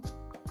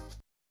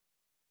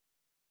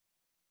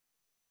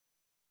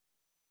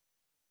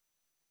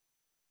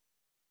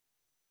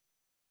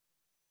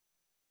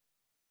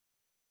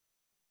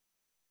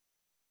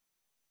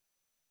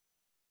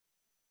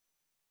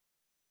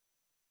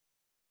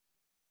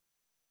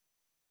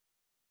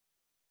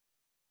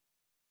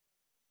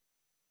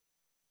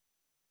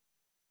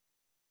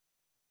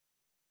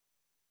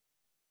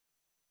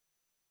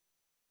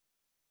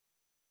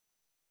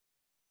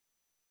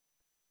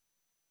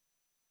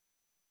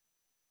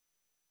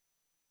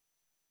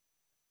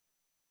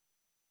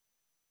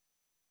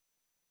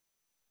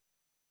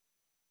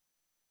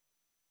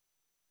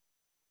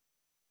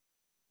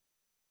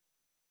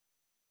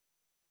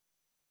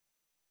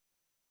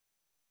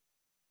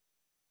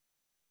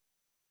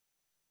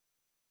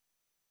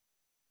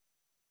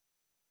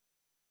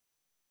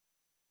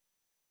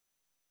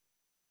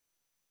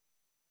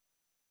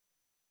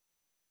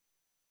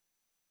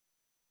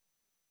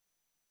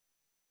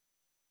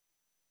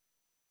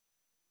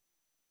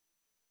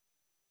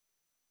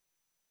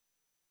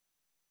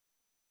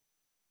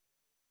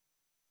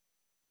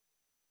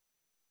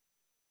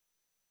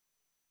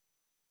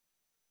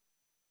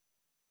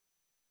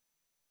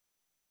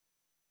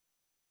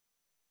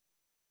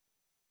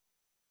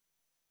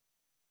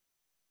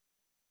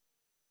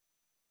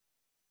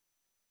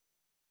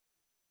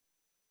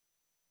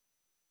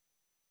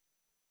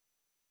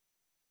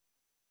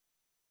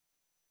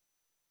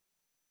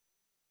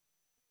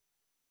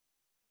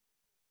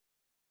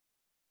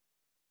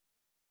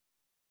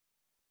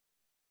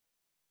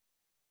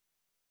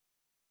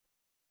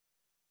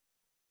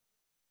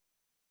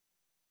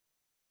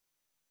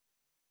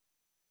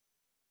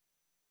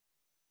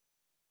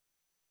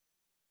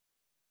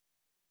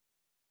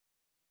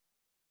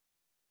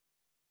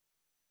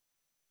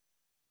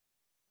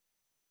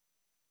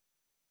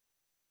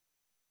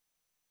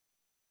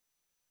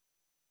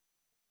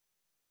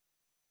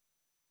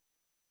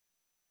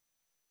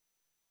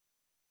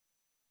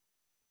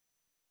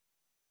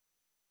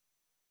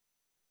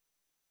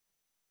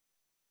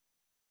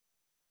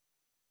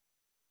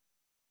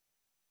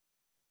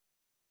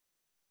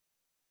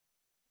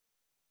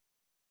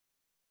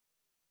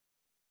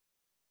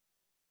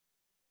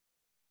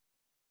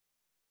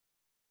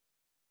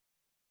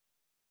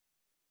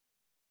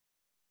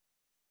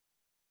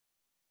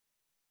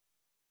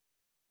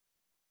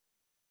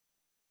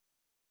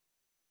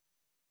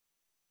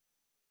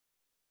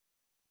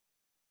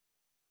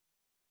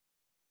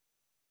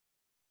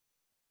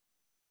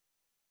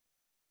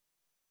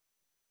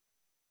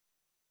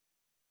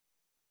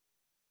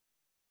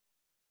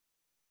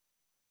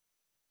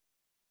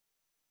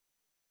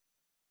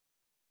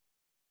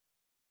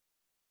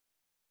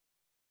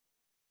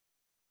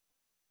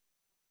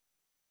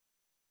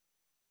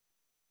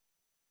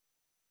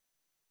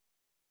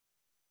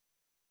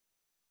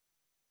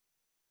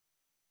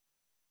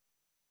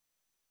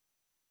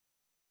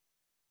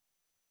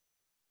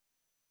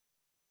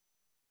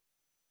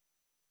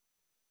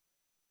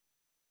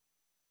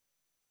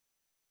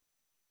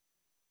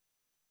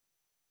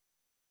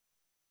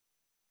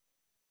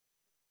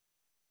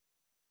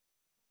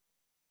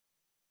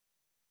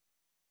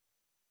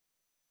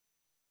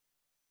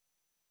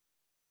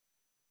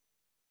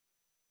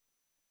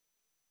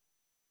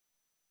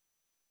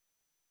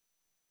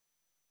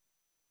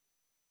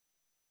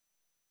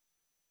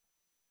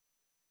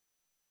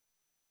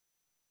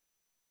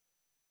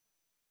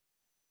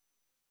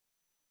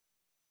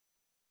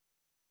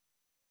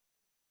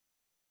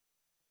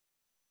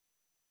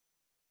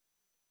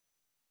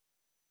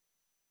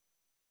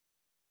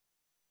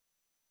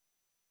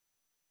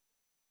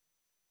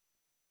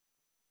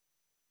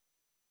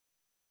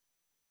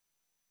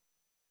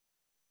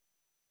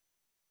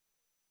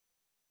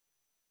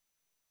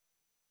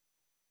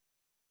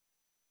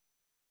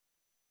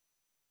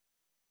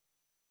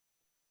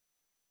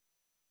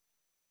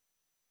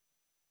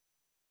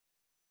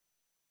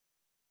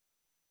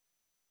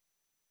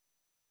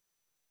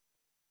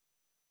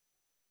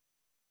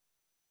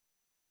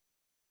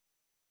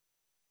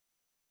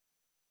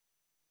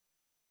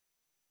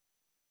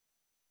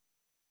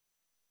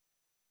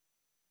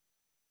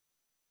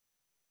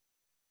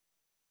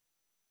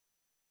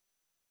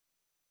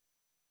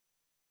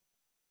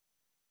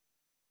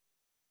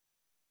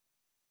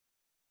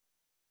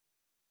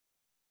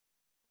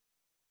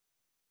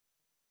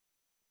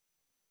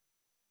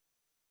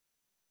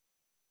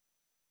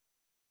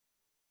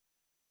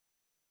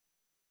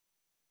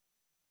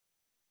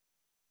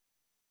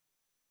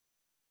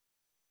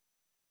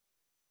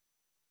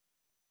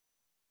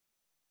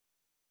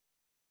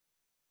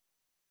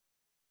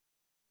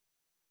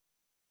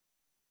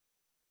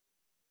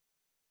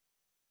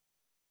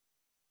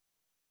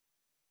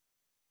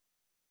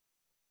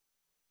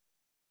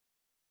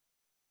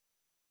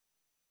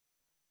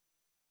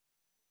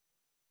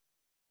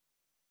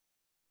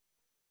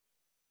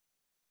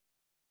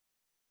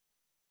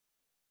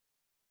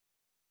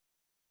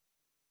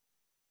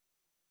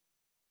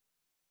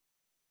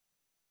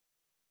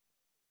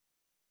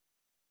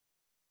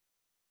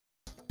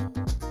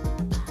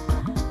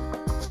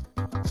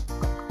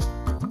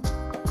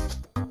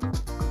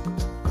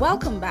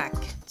 Welcome back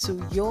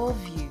to Your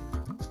View.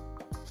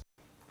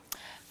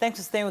 Thanks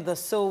for staying with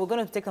us. So we're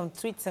going to take some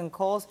tweets and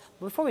calls.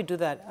 But before we do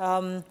that,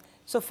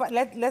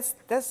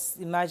 let's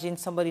imagine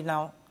somebody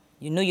now,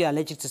 you know you're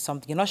allergic to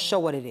something, you're not sure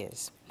what it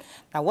is.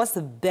 Now, what's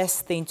the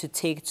best thing to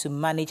take to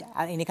manage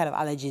any kind of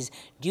allergies?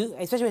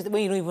 Especially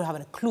when you don't even have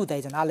a clue that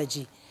it's an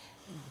allergy.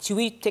 Should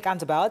we take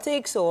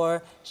antibiotics,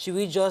 or should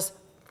we just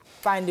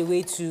find a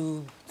way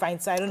to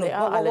find, I don't know,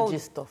 allergy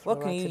stuff.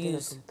 What can you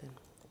use?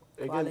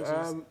 Again,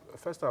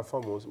 first and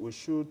foremost, we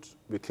should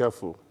be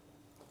careful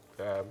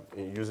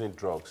in using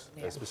drugs,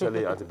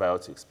 especially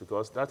antibiotics,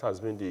 because that has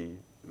been the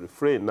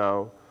refrain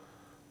now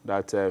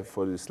that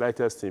for the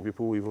slightest thing,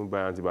 people will even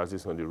buy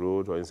antibiotics on the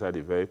road or inside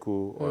the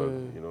vehicle or,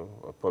 you know,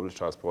 or public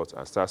transport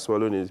and start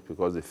swallowing it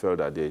because they feel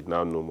that they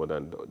now know more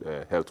than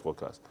health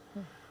workers.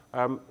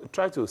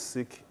 Try to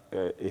seek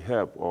a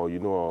help or, you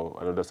know,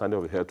 an understanding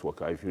of a health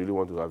worker if you really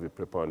want to have a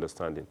proper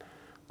understanding.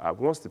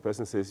 Once the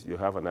person says you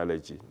have an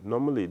allergy,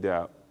 normally there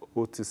are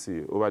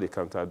OTC,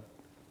 over-the-counter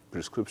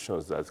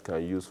prescriptions that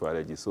can use for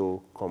allergy,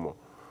 so common.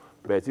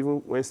 But even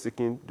when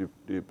seeking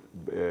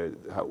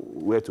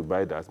where to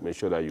buy that, make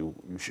sure that you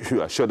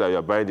are sure that you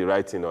are buying the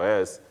right thing, or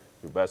else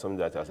you buy something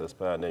that has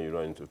expired and then you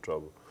run into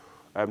trouble.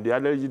 The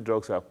allergy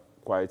drugs are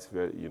quite,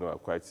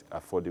 quite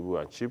affordable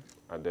and cheap,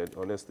 and then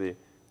honestly,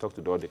 talk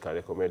to them, they can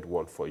recommend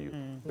one for you.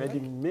 But the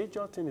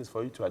major thing is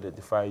for you to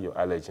identify your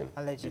allergen.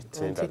 The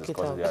thing that is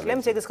causing the allergy. Let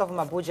me take this call from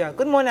Abuja.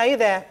 Good morning, are you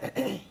there?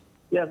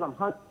 Yes, I'm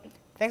Henry.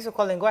 Thanks for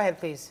calling. Go ahead,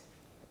 please.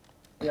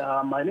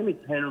 Yeah, my name is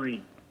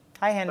Henry.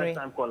 Hi, Henry.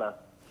 First-time caller.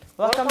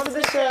 Welcome to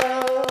the show.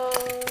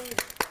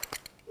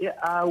 Yeah,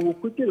 I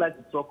would quickly like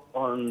to talk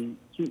on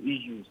two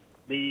issues.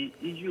 The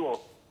issue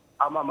of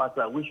Alma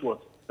Mater, which was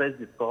first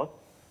discussed.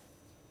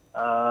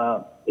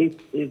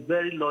 It's a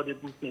very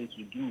laudable thing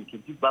to do, to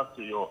give back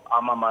to your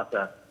Alma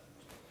Mater.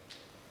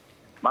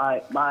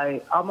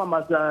 My Alma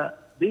Mater,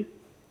 this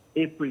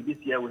April this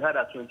year, we had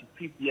our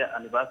 25th year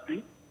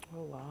anniversary.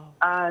 Oh, wow.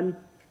 And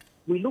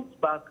we looked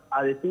back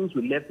at the things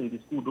we left in the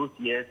school those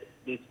years,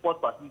 the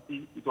sports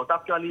facility. It was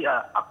actually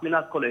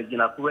Aquinas College in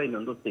Akure in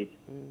Ondo State.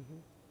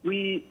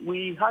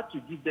 We had to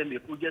give them a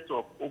project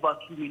of over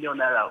 2 million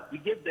naira. We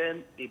gave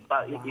them a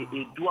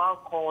dual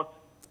court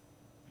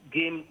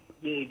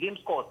games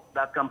court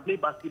that can play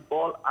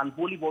basketball and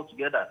volleyball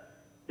together.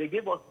 They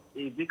gave us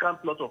a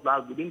vacant plot of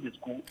land within the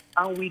school,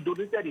 and we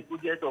donated a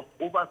project of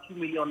over 2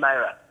 million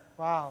naira.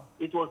 Wow.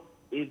 It was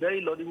a very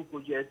laudable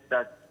project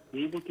that they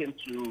even came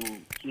to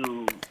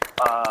the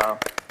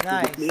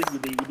place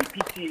with the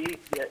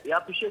PTA. They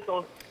appreciate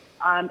us.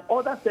 And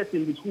other sets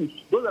in the schools,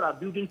 those that are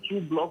building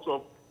 2 blocks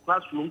of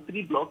classroom,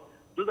 3 blocks,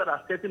 those that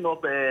are setting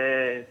up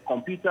a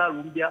computer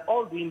room, they are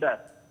all doing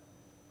that.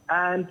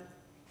 And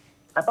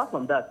apart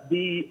from that,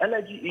 the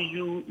allergy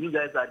issue you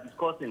guys are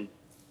discussing,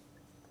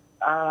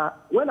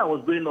 when I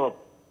was growing up,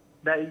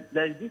 there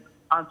is this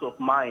aunt of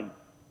mine,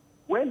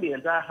 when the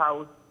entire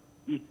house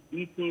is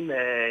eating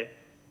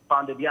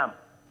pounded yam,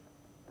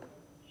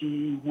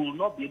 she will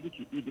not be able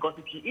to eat, because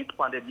if she eats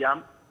pounded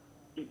yam,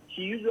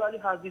 she usually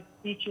has this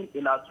itching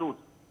in her throat.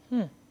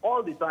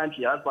 All the time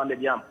she has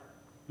pounded yam.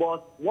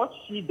 But what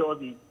she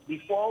does is,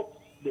 before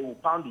they will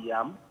pound the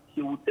yam,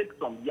 she will take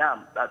some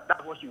yam,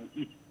 that's what she will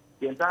eat.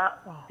 The entire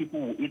people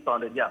will eat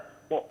pounded yam.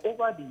 But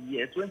over the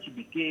years, when she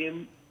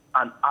became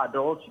an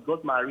adult, she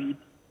got married,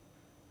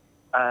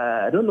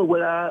 I don't know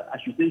whether I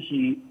should say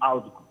she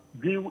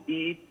outgrew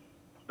it,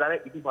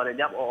 started eating pounded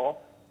yam, or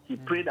she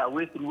prayed her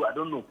way through, I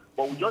don't know.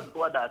 But we just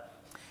saw that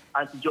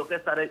Auntie Joke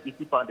started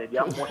eating pounded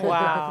yam.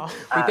 Wow.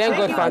 We thank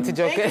God for Auntie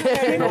Joke.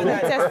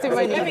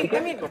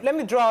 Let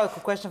me draw a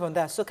question from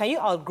that. So can you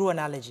outgrow an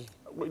allergy?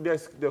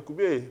 There could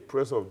be a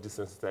process of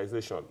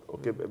desensitization.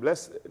 Okay, but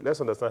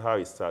let's understand how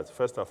it starts.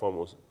 First and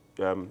foremost,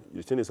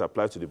 the thing is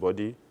applied to the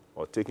body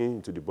or taken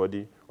into the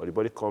body, or the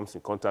body comes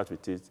in contact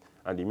with it,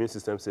 and the immune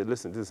system says,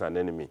 listen, this is an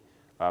enemy.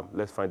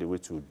 Let's find a way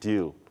to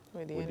deal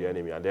with the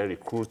enemy, and then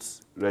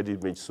recruits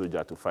ready-made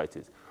soldier to fight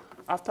it.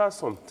 After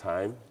some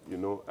time,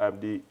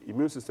 the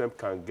immune system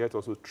can get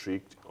also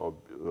tricked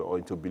or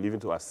into believing,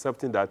 to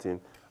accepting that thing,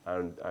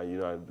 and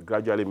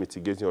gradually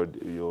mitigating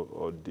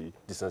or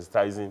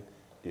desensitizing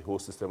the whole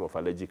system of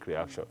allergic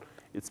reaction.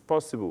 It's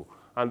possible.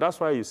 And that's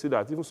why you see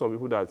that even some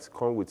people that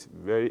come with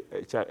very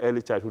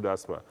early childhood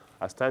asthma,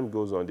 as time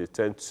goes on, they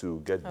tend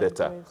to get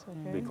better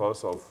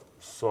because of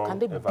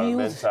some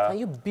environmental... Can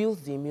you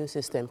build the immune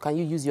system? Can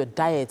you use your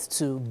diet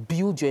to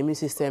build your immune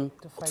system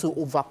to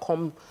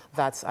overcome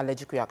that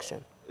allergic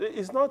reaction?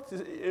 It's not,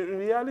 in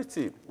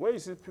reality, when you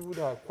see people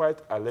that are quite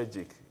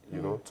allergic,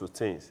 to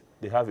things,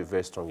 they have a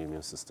very strong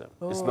immune system.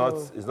 It's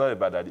not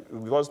about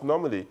that, because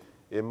normally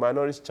a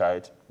minority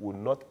child would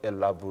not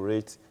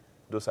elaborate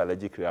those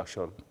allergic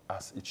reactions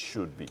as it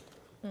should be.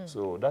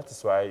 So that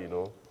is why,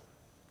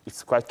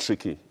 it's quite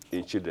tricky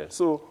in children.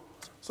 So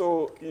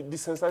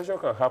desensitization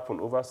can happen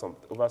over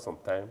some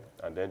time,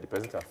 and then the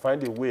person can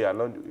find a way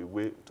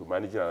to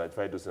manage and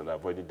identify those and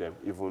avoiding them,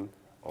 even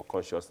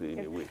unconsciously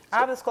in a way. I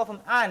have this call from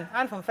Anne.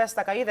 Anne from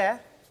Festac, are you there?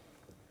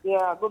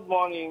 Yeah, good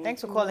morning.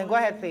 Thanks for calling. Go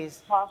ahead,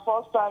 please. My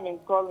first time in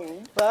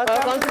calling.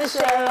 Welcome to the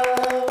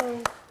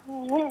show.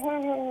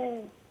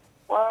 Well,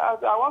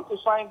 I want to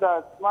find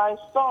out my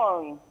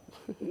son,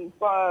 I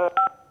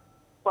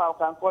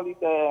can call it,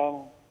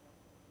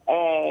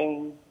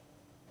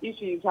 if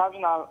he's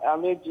having an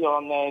allergy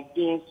on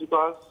beans,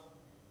 because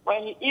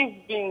when he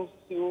eats beans,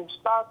 he will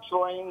start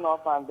throwing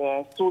up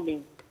and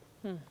stooling.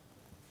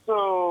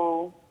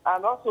 So,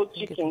 and also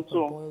chicken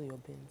too. Boil your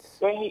beans.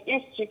 When he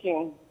eats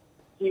chicken,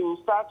 he will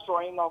start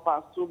throwing up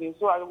and stooling.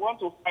 So I want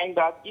to find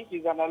out if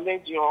it's an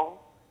allergy or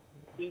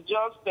he's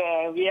just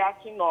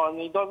reacting on,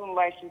 he doesn't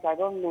like it, I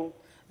don't know.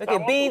 Okay,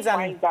 so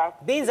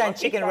beans and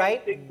chicken,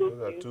 right?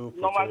 Those things,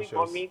 normally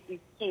for me,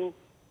 it's too.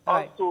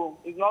 Also,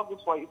 it's not good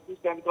for his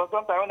system, because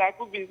sometimes when I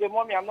cook beans, say,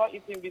 Mommy, I'm not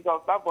eating beans,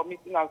 I'll start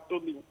vomiting and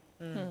stooling.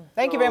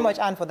 Thank you very much,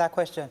 Anne, for that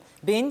question.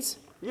 Beans?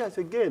 Yes,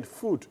 again,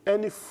 food,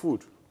 any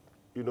food.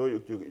 You know, you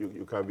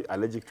can be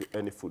allergic to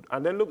any food.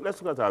 And then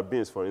let's look at our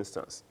beans, for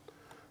instance.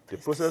 The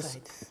process,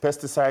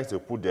 pesticides they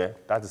put there,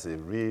 that is a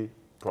real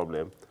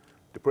problem.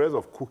 The process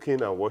of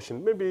cooking and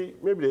washing, maybe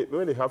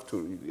when you have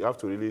to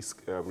really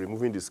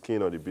removing the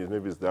skin of the beans,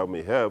 maybe that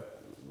may help.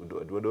 We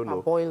don't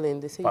know. Boiling,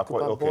 they say you could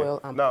boil and pour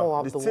out the water.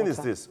 Now, the thing is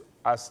this,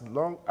 as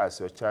long as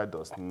your child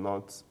does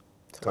not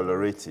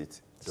tolerate it,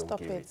 don't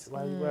give it.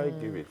 Why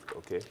give it,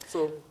 okay?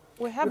 So,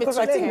 because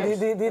I think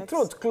the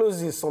throat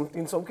closes.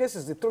 In some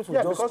cases, the throat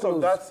will just close. Because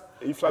of that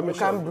inflammation. You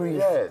can't breathe.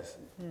 Yes.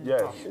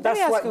 Yes.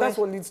 That's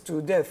what leads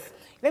to death.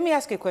 Let me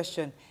ask you a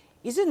question.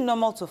 Is it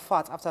normal to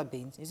fart after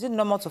beans? Is it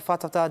normal to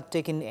fart after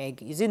taking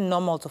egg? Is it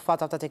normal to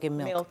fart after taking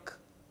milk?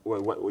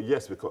 Well,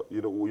 yes, because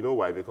you know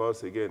why?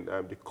 Because again,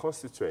 the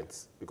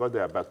constituents, because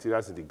there are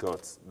bacteria in the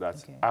gut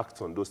that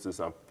act on those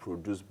things and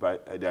produce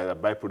they are a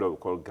byproduct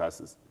called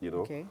gases. You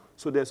know,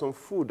 so there's some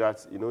food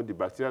that the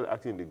bacteria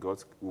acting in the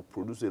gut will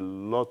produce a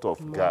lot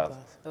of gas.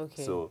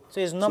 Okay. So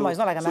it's normal. It's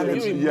not like an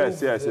allergy.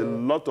 Yes, a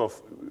lot of.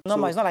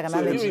 Normal. It's not like an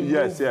allergy.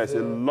 Yes, a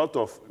lot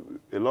of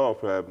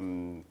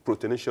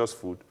proteinaceous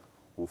food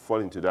will fall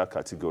into that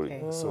category.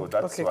 Okay. So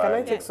that's why. Can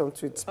I take some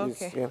tweets,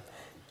 please? Okay.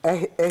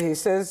 Yeah. He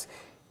says,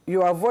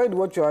 you avoid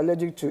what you're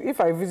allergic to. If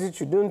I visit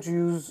you, don't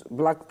use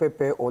black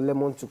pepper or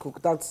lemon to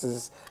cook.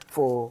 That's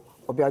for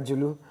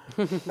Obiajilu.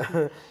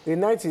 The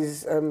night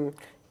is,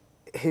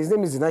 his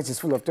name is The Night is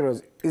Full of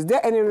Terrors. Is there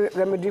any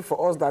remedy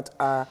for us that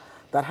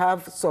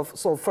have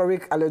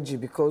sulfuric allergy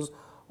because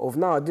of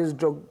nowadays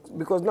drugs?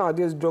 Because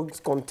nowadays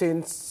drugs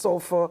contain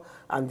sulfur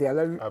and the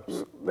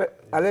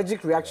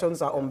allergic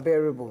reactions are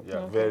unbearable.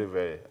 Yeah, very,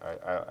 very.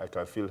 I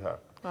can feel her.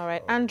 All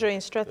right. Andrew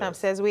in Streatham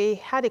says, we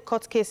had a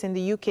court case in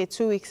the UK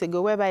 2 weeks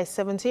ago whereby a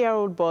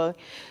 70-year-old boy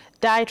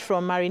died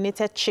from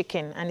marinated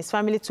chicken and his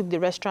family took the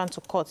restaurant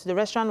to court. The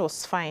restaurant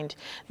was fined.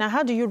 Now,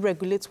 how do you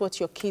regulate what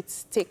your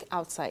kids take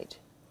outside?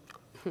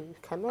 You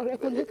cannot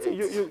regulate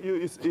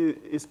it.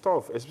 It's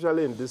tough,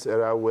 especially in this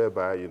era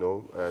whereby,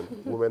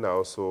 women are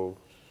also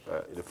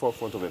in the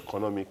forefront of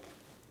economic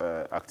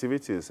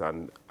activities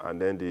and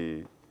then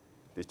the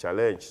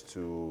challenge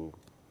to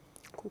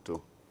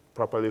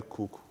properly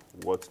cook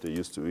what they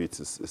used to eat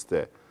is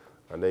there,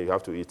 and then you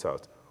have to eat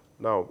out.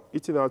 Now,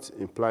 eating out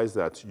implies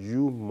that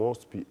you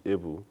must be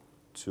able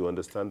to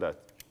understand that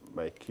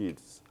my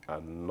kids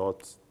are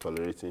not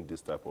tolerating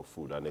this type of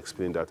food and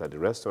explain that at the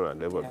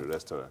restaurant, level of the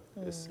restaurant.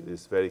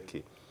 It's very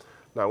key.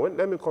 Now,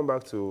 let me come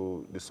back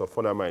to the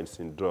sulfonamides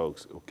in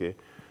drugs, okay?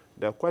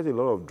 There are quite a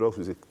lot of drugs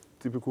with a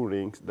typical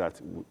ring that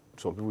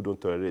some people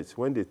don't tolerate.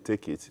 When they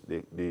take it,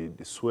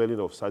 the swelling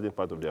of certain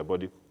part of their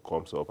body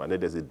comes up, and then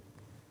there's a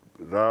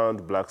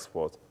round black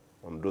spot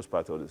on those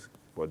parts of the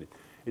body.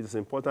 It is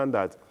important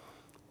that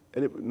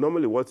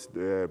normally what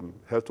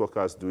health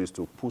workers do is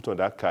to put on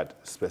that card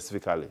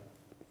specifically,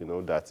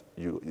 that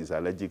you is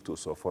allergic to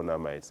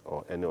sulfonamides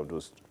or any of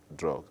those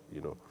drugs,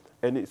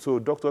 so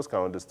doctors can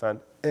understand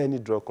any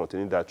drug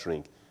containing that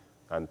ring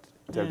and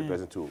tell the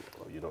person to,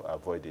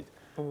 avoid it.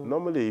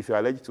 Normally, if you're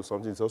allergic to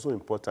something, it's also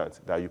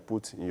important that you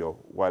put in your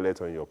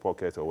wallet or in your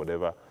pocket or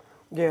whatever,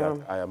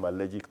 that I am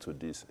allergic to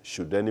this.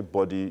 Should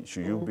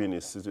you be in a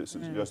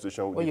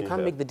situation where you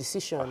can't make the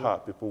decision.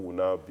 People will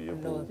now be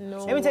able to...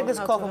 Let me take this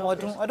call from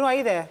Odun. Odun, are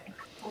you there?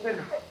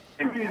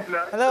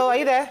 Hello, are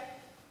you there?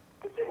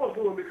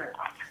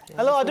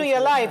 Hello, Odun,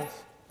 you're live.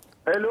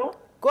 Hello?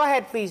 Go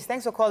ahead, please.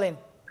 Thanks for calling.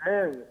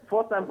 Hey,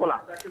 first-time caller.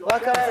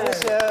 Welcome to the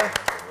show.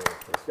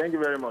 Thank you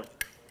very much.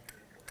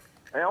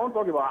 I want to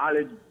talk about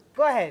allergy.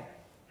 Go ahead.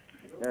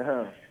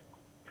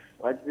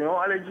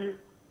 Allergy.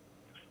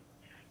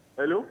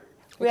 Hello?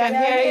 We are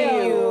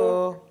hearing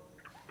you.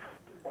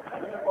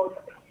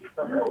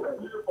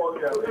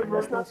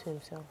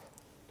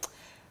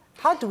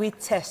 How do we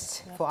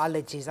test for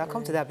allergies? I'll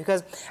come to that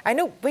because I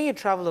know when you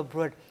travel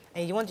abroad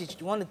and you want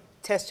to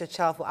test your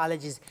child for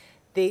allergies,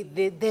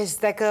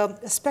 there's like a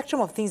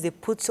spectrum of things they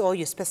put all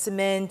your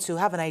specimen to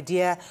have an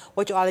idea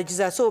what your allergies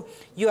are. So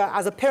you are,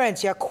 as a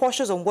parent, you are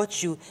cautious on what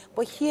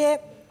but here,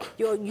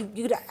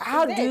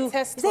 how do you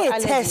test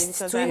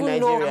to even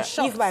know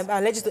if I'm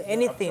allergic to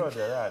anything? I'm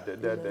sure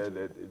there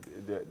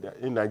are.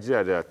 In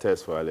Nigeria, there are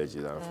tests for allergies,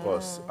 and of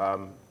course,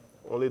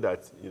 only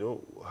that, you know,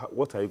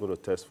 what are you going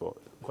to test for?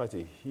 Quite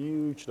a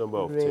huge number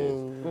of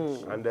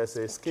things. And there's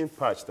a skin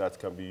patch that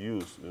can be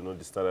used, you know,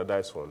 the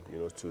standardized one, you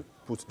know, to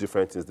put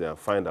different things there and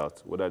find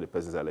out whether the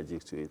person is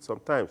allergic to it.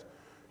 Sometimes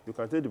you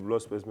can take the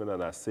blood specimen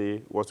and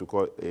assay what we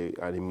call an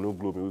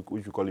immunoglobulin,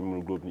 which we call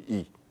immunoglobulin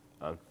E,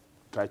 and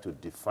try to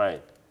define,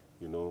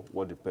 you know,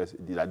 what the person,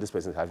 that this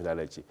person is having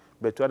allergy.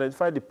 But to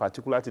identify the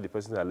particularity the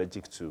person is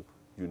allergic to,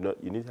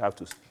 you have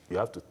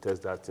to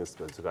test that thing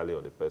specifically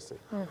on the person.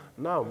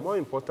 Now, more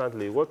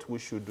importantly, what we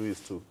should do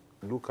is to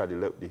look at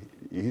the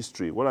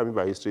history. What I mean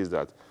by history is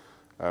that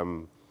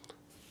I'm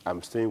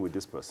staying with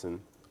this person,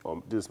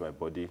 this is my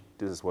body,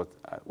 this is what,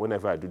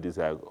 whenever I do this,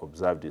 I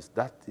observe this.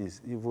 That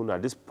is, even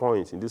at this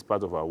point, in this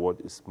part of our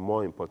world, it's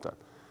more important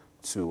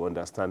to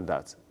understand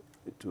that,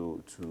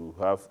 to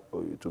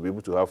be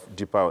able to have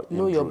deeper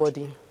know your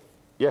body.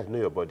 Yeah, know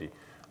your body.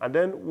 And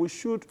then we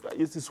should,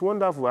 it's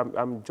wonderful,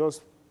 I'm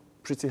just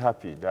pretty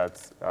happy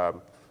that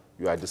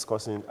you are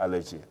discussing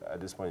allergy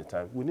at this point in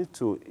time. We need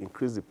to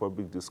increase the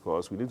public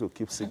discourse. We need to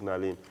keep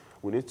signaling.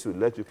 We need to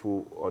let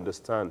people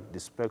understand the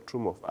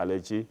spectrum of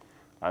allergy,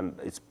 and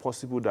it's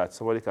possible that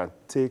somebody can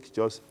take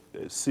just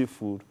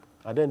seafood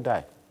and then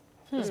die.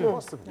 It's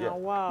possible. Yeah. Oh,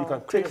 wow. You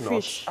can take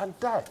nuts and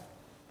die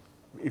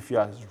if you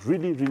are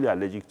really, really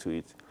allergic to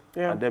it.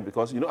 And then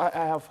because, you know, I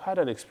have had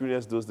an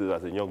experience those days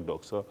as a young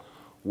doctor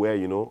where,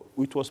 you know,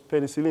 it was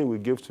penicillin we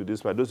gave to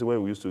this man. Those are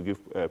when we used to give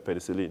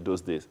penicillin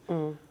those days.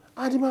 And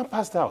the man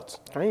passed out.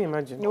 Can you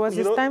imagine? It was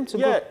his time to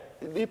go. Yeah,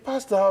 he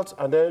passed out,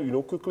 and then, you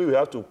know, quickly we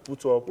had to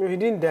put up. No, he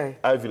didn't die.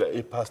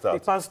 He passed out. He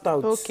passed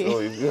out. Okay. So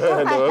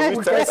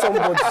we'll tell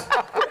somebody.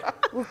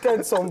 We'll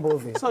tell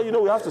somebody. So, you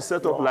know, we have to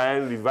set up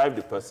line, revive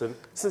the person.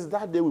 Since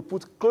that day, we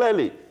put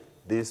clearly,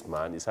 this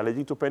man is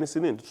allergic to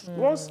penicillin.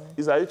 Once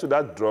he's allergic to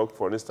that drug,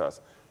 for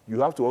instance,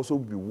 you have to also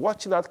be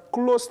watching out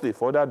closely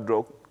for that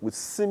drug with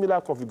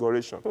similar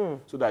configuration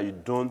so that you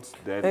don't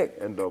then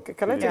end up...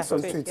 Can I take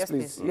some tweets,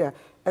 please? Yeah.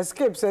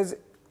 Escape says,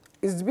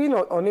 it's being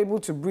unable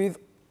to breathe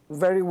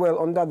very well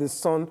under the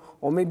sun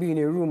or maybe in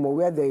a room or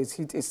where there is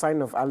heat a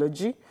sign of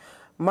allergy.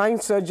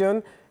 Mind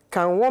surgeon,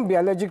 can one be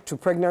allergic to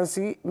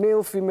pregnancy,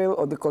 male, female,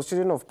 or the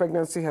custodian of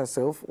pregnancy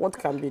herself? What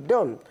can be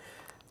done?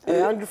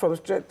 Andrew from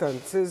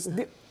Stratton says,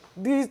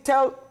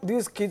 tell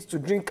these kids to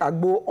drink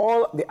agbo,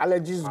 all the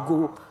allergies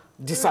go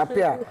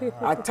disappear.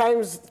 At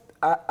times,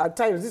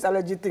 this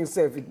allergy thing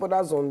self, it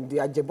borders on the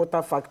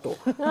ajebota factor.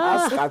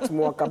 Ask at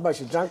Mwakaba,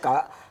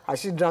 has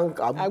she drank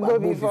agbo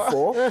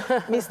before?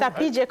 Mr.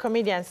 PJ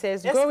Comedian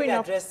says, growing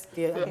up...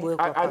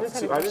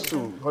 Honestly,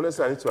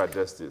 I need to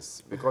address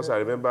this because I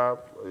remember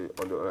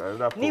on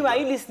another program... Niwa, are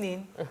you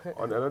listening?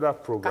 On another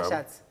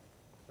program,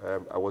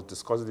 I was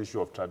discussing the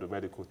issue of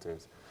tradomedical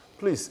things.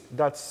 Please,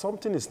 that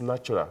something is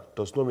natural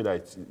does not mean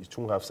that it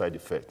won't have side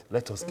effect.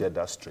 Let us get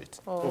that straight.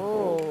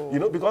 You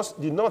know, because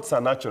the nuts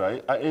are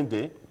natural, ain't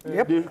they?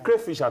 The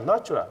crayfish are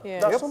natural.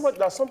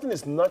 That something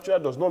is natural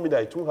does not mean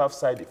that it won't have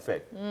side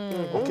effect.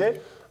 Okay?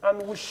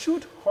 And we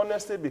should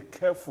honestly be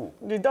careful.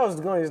 The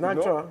dust gone is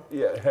natural.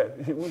 Yeah,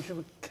 we should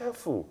be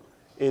careful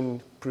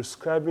in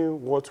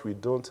prescribing what we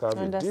don't have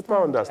a deeper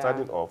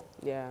understanding of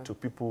to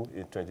people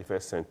in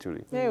 21st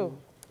century.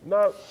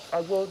 Now,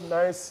 agbo,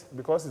 nice,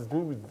 because it's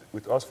been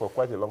with us for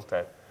quite a long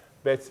time,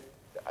 but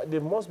they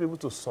must be able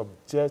to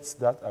subject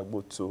that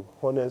agbo to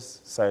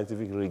honest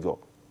scientific rigor.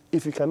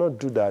 If you cannot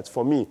do that,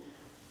 for me,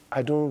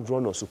 I don't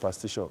run on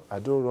superstition. I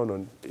don't run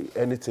on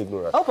anything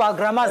ignorant. Hope our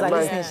grandmas are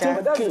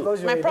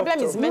listening. My problem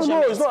is measurement.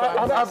 No, it's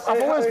not.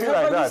 I've always been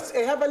like that.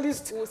 A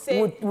herbalist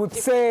would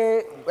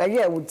say,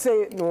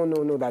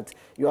 no, that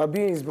you are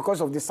being is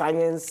because of the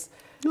science.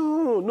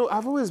 No,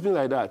 I've always been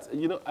like that.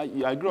 You know,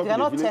 I grew up in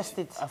the village.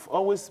 Tested. I've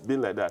always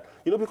been like that.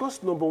 You know,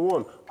 because number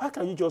one, why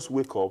can't you just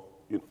wake up?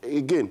 You know,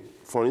 again,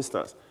 for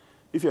instance,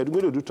 if you're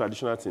going to do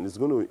traditional things, it's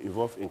going to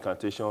involve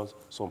incantations,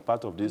 some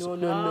part of this.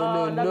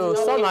 No.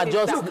 Some are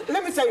just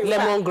let me tell you,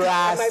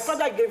 lemongrass. My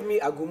father gave me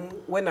agum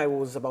when I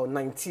was about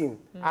 19.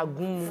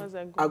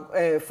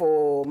 Agum.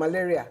 For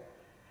malaria.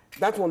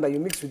 That one that you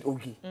mix with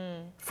ogi.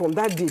 From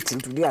that day till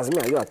today, as me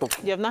and you are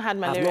talking. You have not had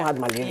malaria? I've not had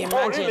malaria. Imagine.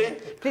 Oh, really?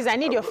 Please, I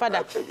need your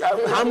father.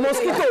 And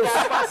mosquitoes.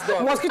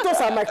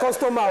 Mosquitoes are my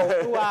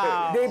customer.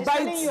 Wow. They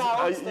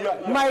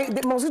bite.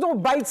 The mosquito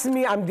bites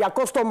me and their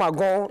customer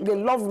gone. They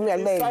love me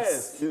and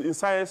legs. In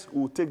science,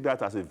 we'll take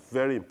that as a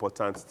very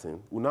important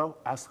thing. We'll now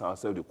ask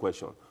ourselves the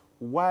question,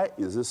 why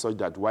is it such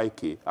that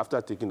YK,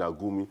 after taking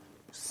Agumi,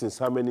 since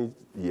how many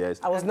years?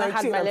 I was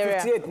 19, I'm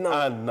 58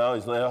 now. And now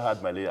it's never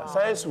had malaria.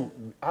 Science will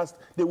ask,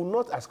 they will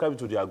not ascribe it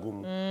to the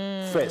agum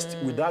first,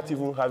 without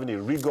even having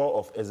a rigor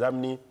of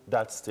examining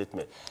that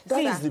statement.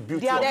 That is the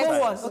beauty of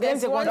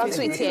science.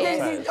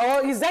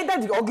 Or is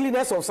that the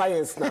ugliness of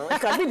science now?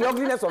 It can be the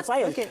ugliness of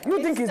science.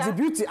 You think it's the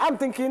beauty. I'm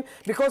thinking,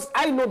 because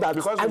I know that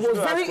I was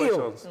very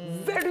ill.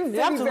 Very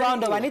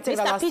round up.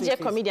 Mr. PJ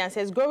Comedian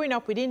says, growing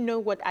up, we didn't know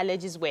what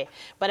allergies were,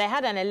 but I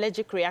had an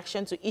allergic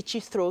reaction to itchy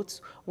throat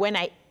when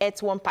I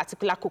ate one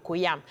particular cocoa.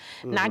 yam.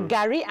 Now,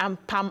 gari and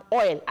palm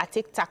oil, I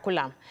take tackle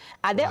am.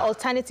 Are there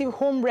alternative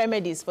home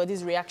remedies for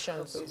these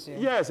reactions?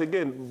 Yes,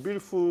 again,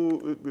 beautiful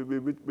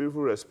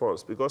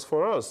response. Because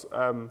for us,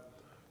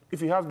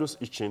 if you have those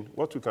itching,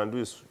 what we can do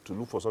is to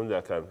look for something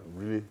that can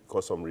really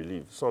cause some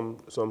relief.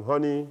 Some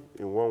honey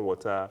in warm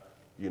water,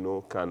 you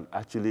know, can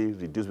actually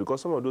reduce,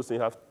 because some of those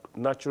things have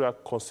natural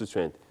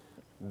constituents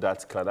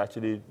that can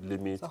actually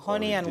limit. So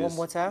honey and warm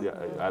water?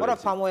 Yeah, what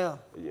about palm oil?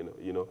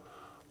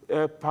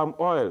 Palm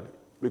oil,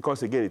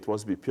 because again, it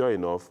must be pure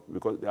enough,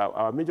 because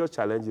our major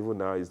challenge even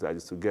now is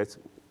to get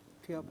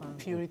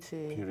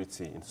purity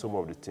in some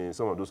of the things.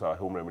 Some of those are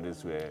home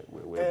remedies where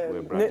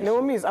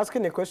Naomi is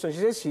asking a question. She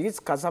says she eats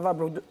cassava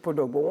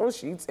product, but once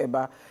she eats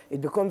eba, it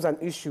becomes an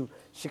issue.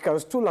 She can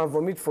stool and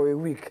vomit for a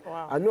week,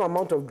 and no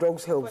amount of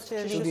drugs helps.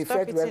 She the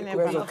effect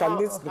whereas of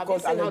candidates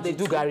because how they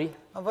do gari.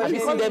 Have you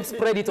seen them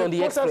spread it on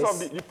the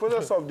express? The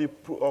process of the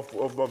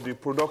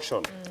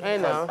production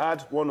can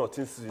add one or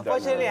two things.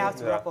 Unfortunately, I have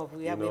to wrap up.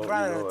 We have been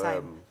running out of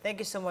time. Thank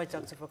you so much,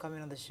 Doctor, for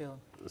coming on the show.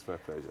 It's my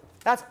pleasure.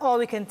 That's all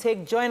we can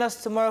take. Join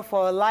us tomorrow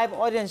for a live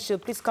audience show.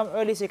 Please come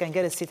early so you can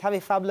get a seat. Have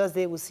a fabulous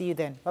day. We'll see you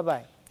then.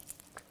 Bye-bye.